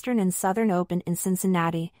the Western and Southern Open in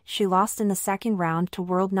Cincinnati, she lost in the second round to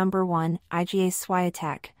world number 1, Iga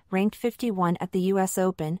Swiatek. Ranked 51 at the U.S.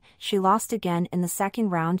 Open, she lost again in the second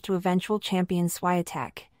round to eventual champion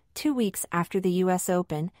Swiatek. 2 weeks after the U.S.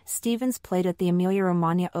 Open, Stephens played at the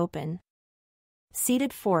Emilia-Romagna Open.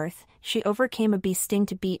 Seeded 4th, she overcame a bee sting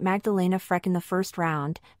to beat Magdalena Frech in the first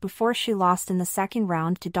round, before she lost in the second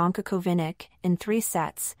round to Danka Kovinic, in 3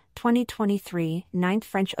 sets. 2023 9th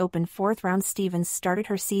French Open 4th round. Stephens started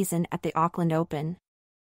her season at the Auckland Open.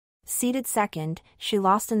 Seeded 2nd, she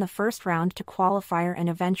lost in the first round to qualifier and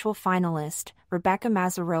eventual finalist, Rebecca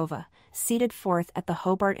Mazurova. Seeded 4th at the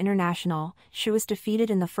Hobart International, she was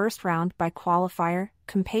defeated in the first round by qualifier,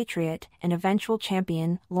 compatriot, and eventual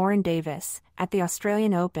champion, Lauren Davis. At the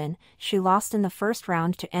Australian Open, she lost in the first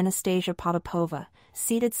round to Anastasia Potapova.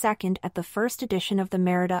 Seeded 2nd at the first edition of the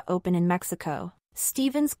Merida Open in Mexico,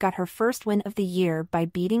 Stephens got her first win of the year by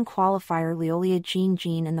beating qualifier Leolia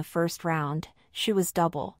Jean in the first round. She was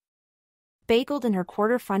double bageled in her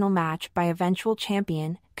quarterfinal match by eventual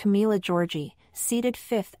champion, Camila Giorgi. Seeded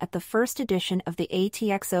 5th at the first edition of the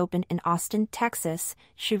ATX Open in Austin, Texas,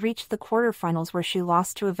 she reached the quarterfinals where she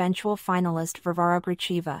lost to eventual finalist Varvara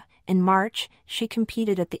Gracheva. In March, she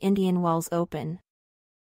competed at the Indian Wells Open.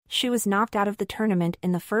 She was knocked out of the tournament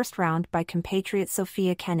in the first round by compatriot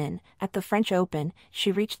Sofia Kenin. At the French Open,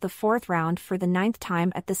 she reached the fourth round for the 9th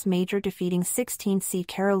time at this major, defeating 16th seed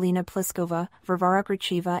Karolina Pliskova, Varvara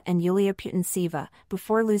Gracheva and Yulia Putintseva,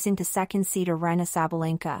 before losing to second seed Aryna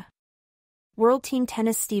Sabalenka. World Team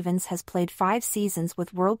Tennis. Stephens has played 5 seasons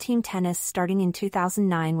with World Team Tennis, starting in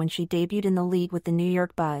 2009 when she debuted in the league with the New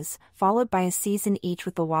York Buzz, followed by a season each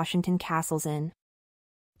with the Washington Castles in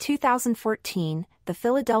 2014, the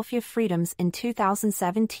Philadelphia Freedoms in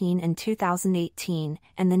 2017 and 2018,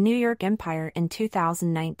 and the New York Empire in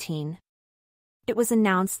 2019. It was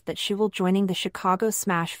announced that she will joining the Chicago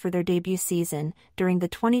Smash for their debut season, during the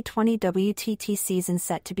 2020 WTA season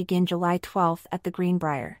set to begin July 12 at the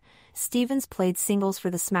Greenbrier. Stephens played singles for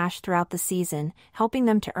the Smash throughout the season, helping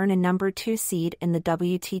them to earn a number 2 seed in the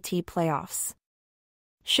WTA playoffs.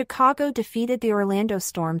 Chicago defeated the Orlando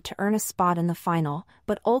Storm to earn a spot in the final,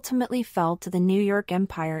 but ultimately fell to the New York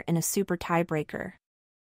Empire in a super tiebreaker.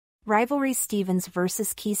 Rivalry: Stephens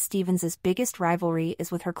vs. Keys. Stephens' biggest rivalry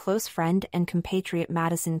is with her close friend and compatriot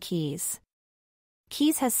Madison Keys.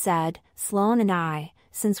 Keys has said, "Sloane and I,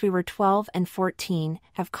 since we were 12 and 14,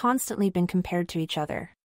 have constantly been compared to each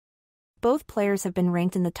other. Both players have been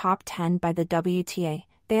ranked in the top 10 by the WTA.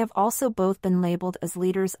 They have also both been labeled as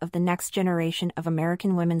leaders of the next generation of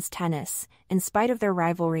American women's tennis. In spite of their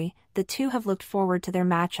rivalry, the two have looked forward to their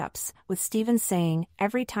matchups, with Stephens saying,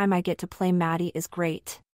 'Every time I get to play Maddie is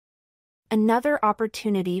great. Another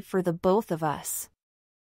opportunity for the both of us.'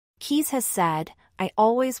 Keys has said, 'I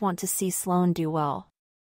always want to see Sloane do well.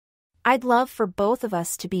 I'd love for both of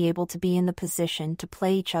us to be able to be in the position to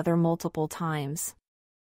play each other multiple times.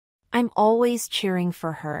 I'm always cheering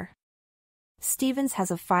for her.'" Stephens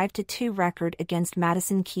has a 5-2 record against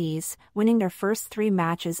Madison Keys, winning their first 3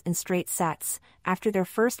 matches in straight sets. After their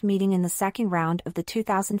first meeting in the second round of the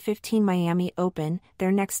 2015 Miami Open,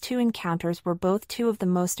 their next 2 encounters were both 2 of the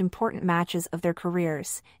most important matches of their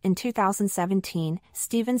careers. In 2017,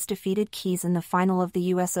 Stephens defeated Keys in the final of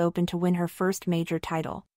the US Open to win her first major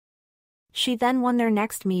title. She then won their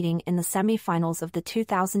next meeting in the semifinals of the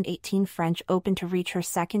 2018 French Open to reach her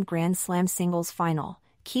second Grand Slam singles final.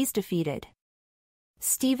 Keys defeated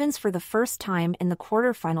Stephens for the first time in the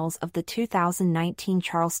quarterfinals of the 2019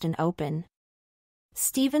 Charleston Open.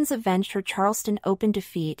 Stephens avenged her Charleston Open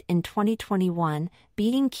defeat in 2021,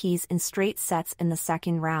 beating Keys in straight sets in the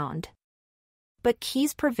second round. But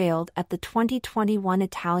Keys prevailed at the 2021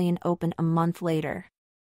 Italian Open a month later.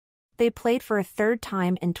 They played for a third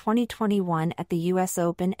time in 2021 at the US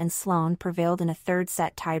Open, and Sloane prevailed in a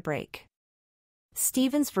third-set tiebreak.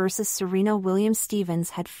 Stephens vs. Serena Williams.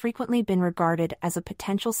 Stephens had frequently been regarded as a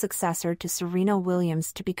potential successor to Serena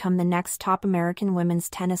Williams to become the next top American women's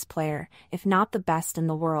tennis player, if not the best in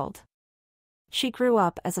the world. She grew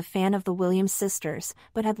up as a fan of the Williams sisters,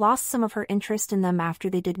 but had lost some of her interest in them after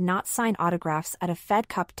they did not sign autographs at a Fed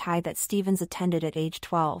Cup tie that Stephens attended at age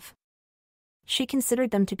 12. She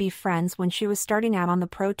considered them to be friends when she was starting out on the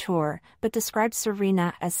Pro Tour, but described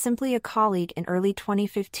Serena as simply a colleague in early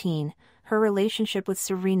 2015. Her relationship with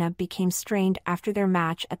Serena became strained after their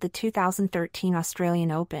match at the 2013 Australian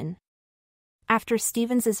Open. After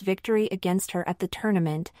Stephens' victory against her at the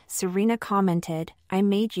tournament, Serena commented, "I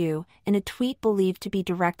made you," in a tweet believed to be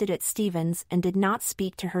directed at Stephens, and did not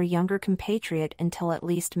speak to her younger compatriot until at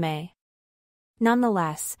least May.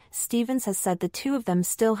 Nonetheless, Stephens has said the two of them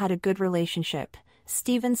still had a good relationship.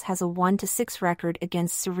 Stephens has a 1-6 record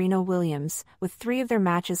against Serena Williams, with 3 of their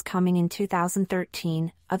matches coming in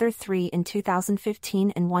 2013, other 3 in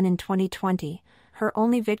 2015 and 1 in 2020. Her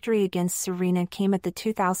only victory against Serena came at the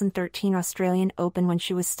 2013 Australian Open when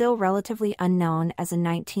she was still relatively unknown as a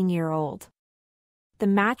 19-year-old. The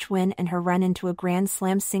match win and her run into a Grand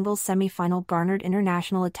Slam singles semifinal garnered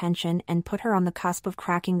international attention and put her on the cusp of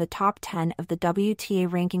cracking the top 10 of the WTA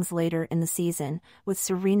rankings later in the season, with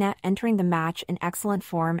Serena entering the match in excellent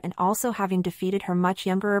form and also having defeated her much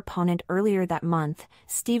younger opponent earlier that month.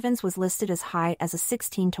 Stephens was listed as high as a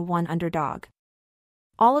 16-1 underdog.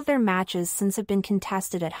 All of their matches since have been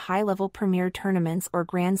contested at high-level premier tournaments or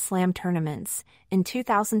Grand Slam tournaments. In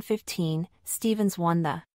 2015, Stephens won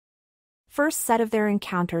the first set of their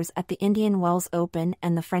encounters at the Indian Wells Open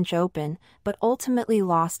and the French Open, but ultimately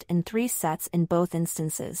lost in 3 sets in both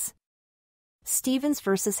instances. Stephens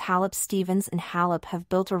vs. Halep. Stephens and Halep have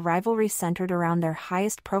built a rivalry centered around their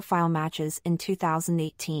highest-profile matches in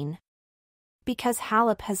 2018. Because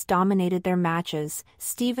Halep has dominated their matches,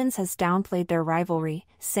 Stephens has downplayed their rivalry,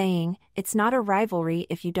 saying, "It's not a rivalry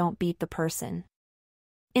if you don't beat the person."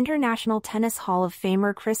 International Tennis Hall of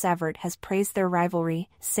Famer Chris Evert has praised their rivalry,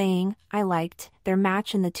 saying, "I liked their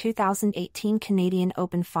match in the 2018 Canadian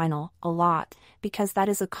Open final a lot, because that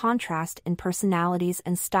is a contrast in personalities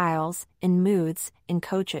and styles, in moods, in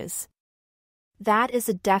coaches. That is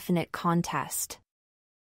a definite contest."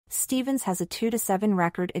 Stephens has a 2-7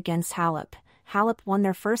 record against Halep. Halep won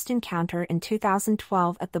their first encounter in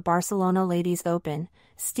 2012 at the Barcelona Ladies Open.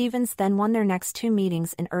 Stephens then won their next 2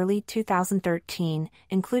 meetings in early 2013,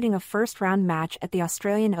 including a first-round match at the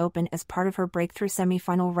Australian Open as part of her breakthrough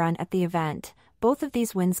semi-final run at the event. Both of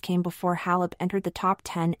these wins came before Halep entered the top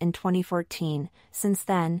 10 in 2014. Since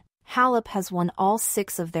then, Halep has won all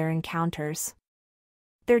 6 of their encounters.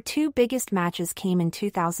 Their 2 biggest matches came in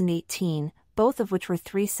 2018, both of which were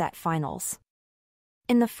three-set finals.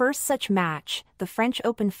 In the first such match, the French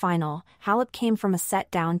Open final, Halep came from a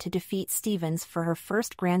set down to defeat Stephens for her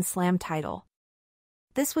first Grand Slam title.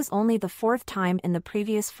 This was only the fourth time in the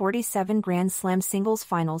previous 47 Grand Slam singles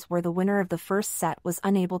finals where the winner of the first set was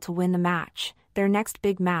unable to win the match. Their next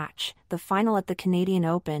big match, the final at the Canadian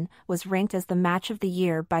Open, was ranked as the match of the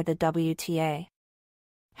year by the WTA.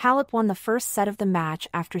 Halep won the first set of the match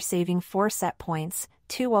after saving 4 set points,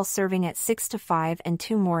 2 while serving at 6-5 and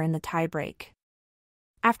 2 more in the tiebreak.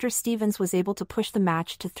 After Stephens was able to push the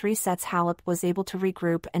match to 3 sets, Halep was able to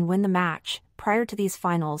regroup and win the match. Prior to these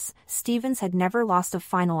finals, Stephens had never lost a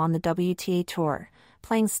final on the WTA Tour.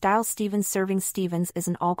 Playing style Stephens serving Stephens is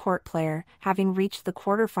an all-court player, having reached the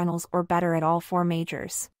quarterfinals or better at all 4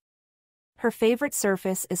 majors. Her favorite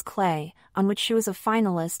surface is clay, on which she was a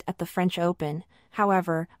finalist at the French Open.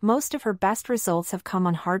 However, most of her best results have come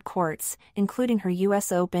on hard courts, including her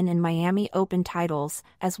US Open and Miami Open titles,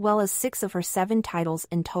 as well as 6 of her 7 titles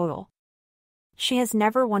in total. She has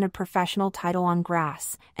never won a professional title on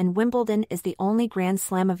grass, and Wimbledon is the only Grand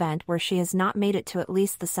Slam event where she has not made it to at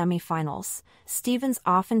least the semi-finals. Stephens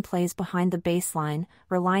often plays behind the baseline,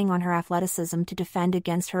 relying on her athleticism to defend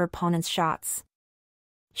against her opponent's shots.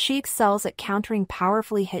 She excels at countering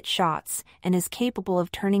powerfully hit shots, and is capable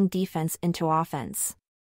of turning defense into offense.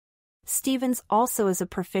 Stephens also is a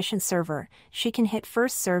proficient server. She can hit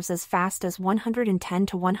first serves as fast as 110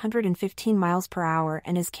 to 115 miles per hour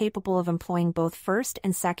and is capable of employing both first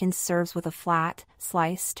and second serves with a flat,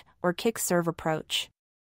 sliced, or kick serve approach.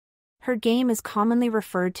 Her game is commonly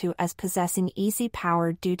referred to as possessing easy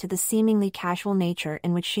power due to the seemingly casual nature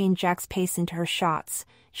in which she injects pace into her shots.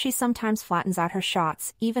 She sometimes flattens out her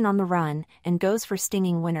shots, even on the run, and goes for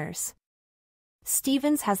stinging winners.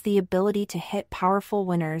 Stephens has the ability to hit powerful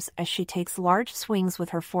winners as she takes large swings with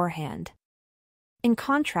her forehand. In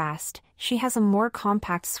contrast, she has a more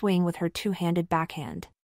compact swing with her two-handed backhand.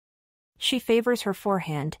 She favors her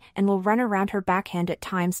forehand and will run around her backhand at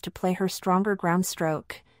times to play her stronger ground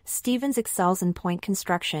stroke. Stephens excels in point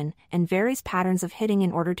construction and varies patterns of hitting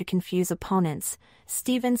in order to confuse opponents.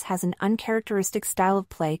 Stephens has an uncharacteristic style of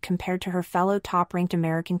play compared to her fellow top-ranked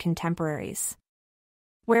American contemporaries.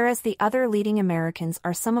 Whereas the other leading Americans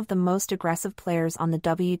are some of the most aggressive players on the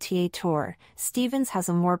WTA Tour, Stephens has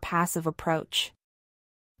a more passive approach.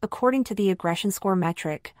 According to the aggression score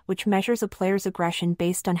metric, which measures a player's aggression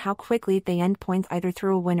based on how quickly they end points either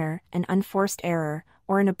through a winner, an unforced error,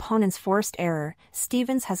 or an opponent's forced error,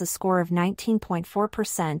 Stephens has a score of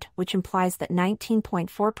 19.4%, which implies that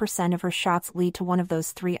 19.4% of her shots lead to one of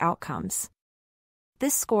those 3 outcomes.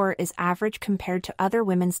 This score is average compared to other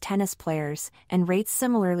women's tennis players, and rates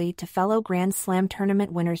similarly to fellow Grand Slam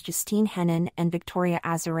tournament winners Justine Henin and Victoria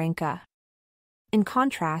Azarenka. In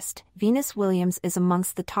contrast, Venus Williams is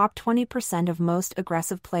amongst the top 20% of most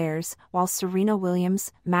aggressive players, while Serena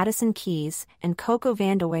Williams, Madison Keys, and Coco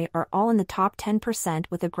Vandeweghe are all in the top 10%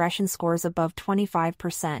 with aggression scores above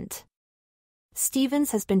 25%.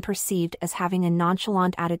 Stephens has been perceived as having a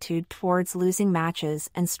nonchalant attitude towards losing matches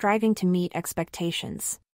and striving to meet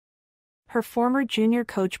expectations. Her former junior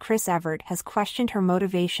coach Chris Evert has questioned her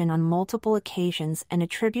motivation on multiple occasions and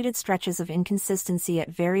attributed stretches of inconsistency at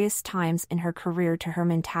various times in her career to her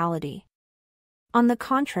mentality. On the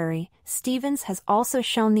contrary, Stephens has also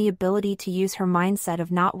shown the ability to use her mindset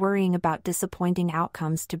of not worrying about disappointing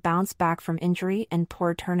outcomes to bounce back from injury and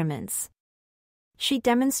poor tournaments. She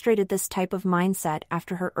demonstrated this type of mindset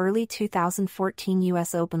after her early 2014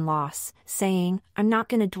 US Open loss, saying, "I'm not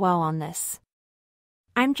going to dwell on this.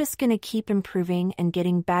 I'm just going to keep improving and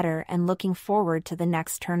getting better and looking forward to the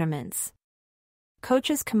next tournaments."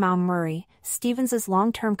 Coaches Kamau Murray, Stephens'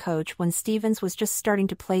 long-term coach when Stephens was just starting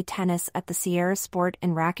to play tennis at the Sierra Sport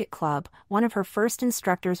and Racket Club, one of her first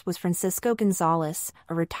instructors was Francisco Gonzalez,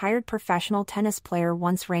 a retired professional tennis player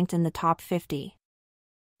once ranked in the top 50.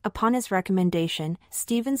 Upon his recommendation,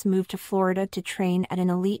 Stephens moved to Florida to train at an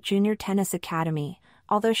elite junior tennis academy.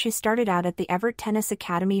 Although she started out at the Evert Tennis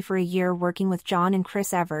Academy for a year working with John and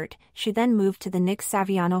Chris Evert, she then moved to the Nick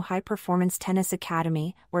Saviano High Performance Tennis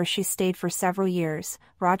Academy, where she stayed for several years.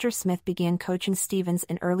 Roger Smith began coaching Stephens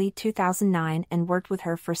in early 2009 and worked with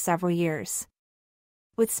her for several years.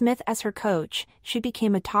 With Smith as her coach, she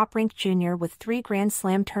became a top-ranked junior with 3 Grand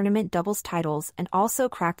Slam tournament doubles titles and also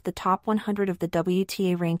cracked the top 100 of the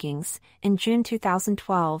WTA rankings. In June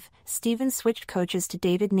 2012, Stephens switched coaches to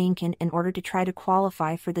David Nankin in order to try to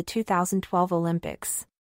qualify for the 2012 Olympics.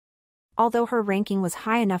 Although her ranking was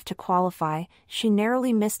high enough to qualify, she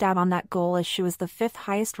narrowly missed out on that goal as she was the 5th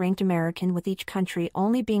highest-ranked American, with each country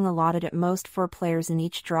only being allotted at most 4 players in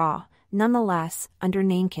each draw. Nonetheless, under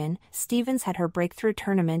Nankin, Stephens had her breakthrough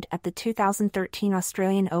tournament at the 2013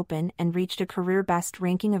 Australian Open and reached a career-best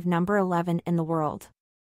ranking of number 11 in the world.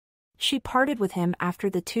 She parted with him after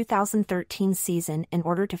the 2013 season in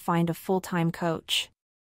order to find a full-time coach.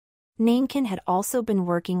 Nankin had also been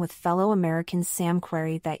working with fellow American Sam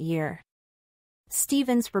Querrey that year.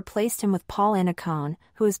 Stephens replaced him with Paul Annacone,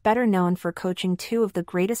 who is better known for coaching two of the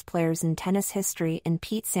greatest players in tennis history in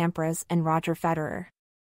Pete Sampras and Roger Federer.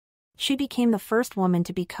 She became the first woman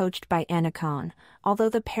to be coached by Annacone. Although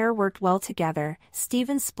the pair worked well together,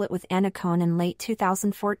 Stephens split with Annacone in late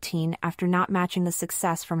 2014 after not matching the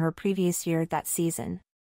success from her previous year that season.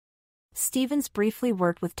 Stephens briefly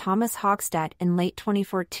worked with Thomas Hogstedt in late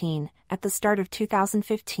 2014. At the start of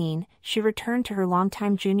 2015, she returned to her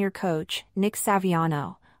longtime junior coach, Nick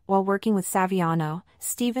Saviano. While working with Saviano,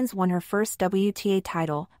 Stephens won her first WTA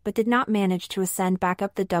title but did not manage to ascend back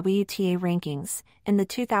up the WTA rankings. In the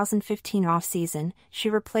 2015 off-season, she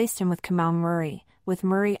replaced him with Kamau Murray. With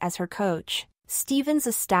Murray as her coach, Stephens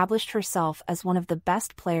established herself as one of the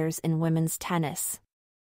best players in women's tennis.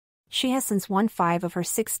 She has since won 5 of her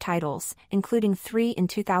 6 titles, including 3 in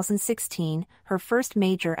 2016, her first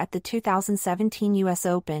major at the 2017 US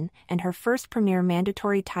Open, and her first Premier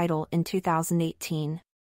Mandatory title in 2018.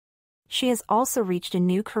 She has also reached a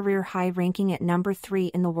new career high ranking at number 3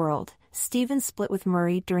 in the world. Stephens split with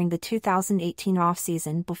Murray during the 2018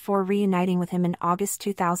 offseason before reuniting with him in August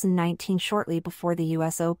 2019 shortly before the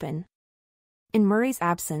US Open. In Murray's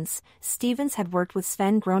absence, Stephens had worked with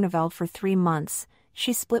Sven Groeneveld for 3 months.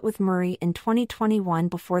 She split with Murray in 2021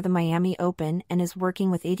 before the Miami Open and is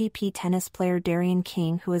working with ATP tennis player Darian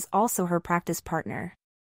King, who is also her practice partner.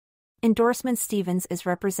 Endorsement: Stephens is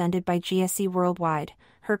represented by GSE Worldwide.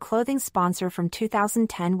 Her clothing sponsor from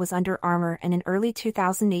 2010 was Under Armour, and in early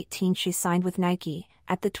 2018 she signed with Nike.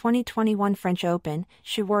 At the 2021 French Open,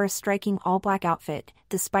 she wore a striking all-black outfit.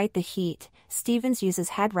 Despite the heat, Stephens uses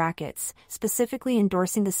head rackets, specifically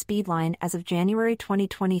endorsing the Speedline as of January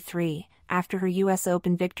 2023. After her US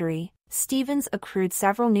Open victory, Stephens accrued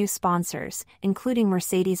several new sponsors, including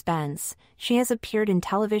Mercedes-Benz. She has appeared in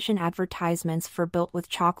television advertisements for Built with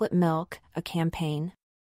Chocolate Milk, a campaign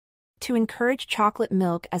to encourage chocolate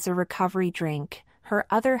milk as a recovery drink. Her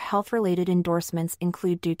other health-related endorsements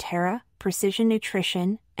include doTERRA, Precision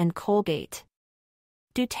Nutrition, and Colgate.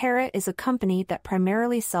 doTERRA is a company that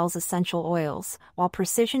primarily sells essential oils, while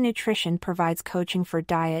Precision Nutrition provides coaching for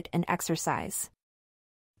diet and exercise.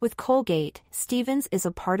 With Colgate, Stephens is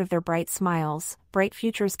a part of their Bright Smiles, Bright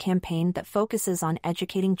Futures campaign that focuses on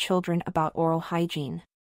educating children about oral hygiene.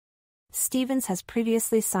 Stephens has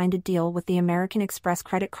previously signed a deal with the American Express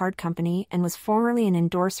credit card company and was formerly an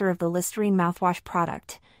endorser of the Listerine mouthwash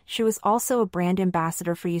product. She was also a brand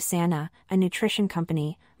ambassador for USANA, a nutrition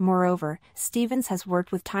company. Moreover, Stephens has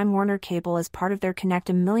worked with Time Warner Cable as part of their Connect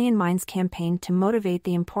a Million Minds campaign to motivate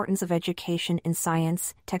the importance of education in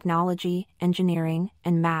science, technology, engineering,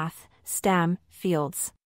 and math, STEM,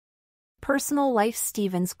 fields. Personal life: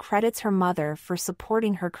 Stephens credits her mother for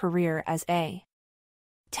supporting her career as a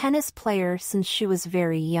tennis player since she was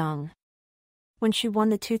very young. When she won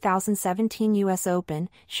the 2017 US Open,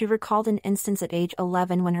 she recalled an instance at age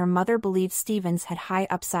 11 when her mother believed Stephens had high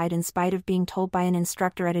upside in spite of being told by an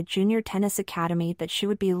instructor at a junior tennis academy that she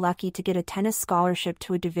would be lucky to get a tennis scholarship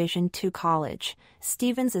to a Division II college.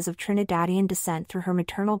 Stephens is of Trinidadian descent through her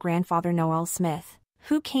maternal grandfather Noel Smith,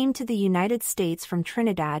 who came to the United States from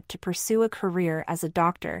Trinidad to pursue a career as a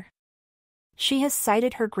doctor. She has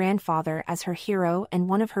cited her grandfather as her hero and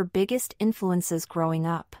one of her biggest influences growing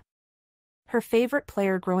up. Her favorite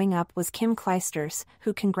player growing up was Kim Clijsters,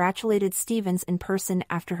 who congratulated Stephens in person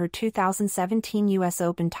after her 2017 US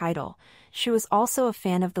Open title. She was also a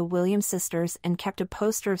fan of the Williams sisters and kept a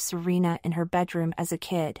poster of Serena in her bedroom as a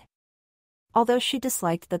kid. Although she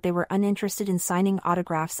disliked that they were uninterested in signing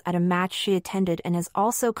autographs at a match she attended and has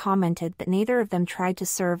also commented that neither of them tried to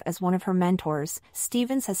serve as one of her mentors,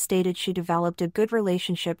 Stephens has stated she developed a good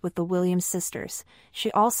relationship with the Williams sisters.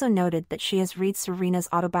 She also noted that she has read Serena's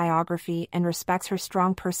autobiography and respects her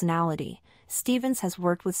strong personality. Stephens has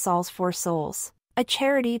worked with Souls for Souls, a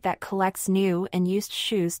charity that collects new and used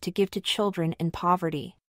shoes to give to children in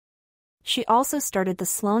poverty. She also started the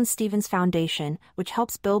Sloane Stephens Foundation, which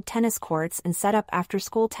helps build tennis courts and set up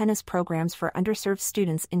after-school tennis programs for underserved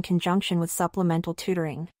students in conjunction with supplemental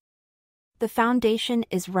tutoring. The foundation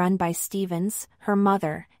is run by Stephens, her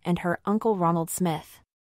mother, and her uncle Ronald Smith.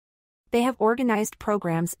 They have organized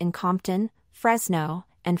programs in Compton, Fresno,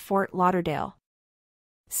 and Fort Lauderdale.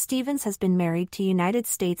 Stephens has been married to United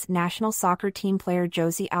States national soccer team player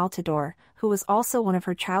Josie Altidore, who was also one of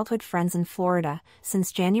her childhood friends in Florida.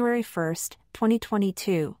 Since January 1,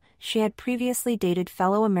 2022, she had previously dated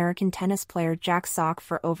fellow American tennis player Jack Sock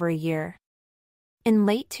for over a year. In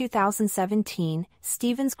late 2017,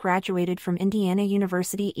 Stephens graduated from Indiana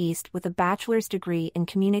University East with a bachelor's degree in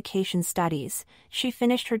communication studies. She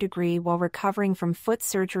finished her degree while recovering from foot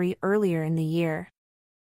surgery earlier in the year.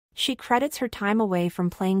 She credits her time away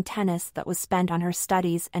from playing tennis that was spent on her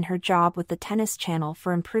studies and her job with the Tennis Channel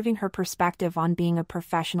for improving her perspective on being a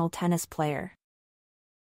professional tennis player.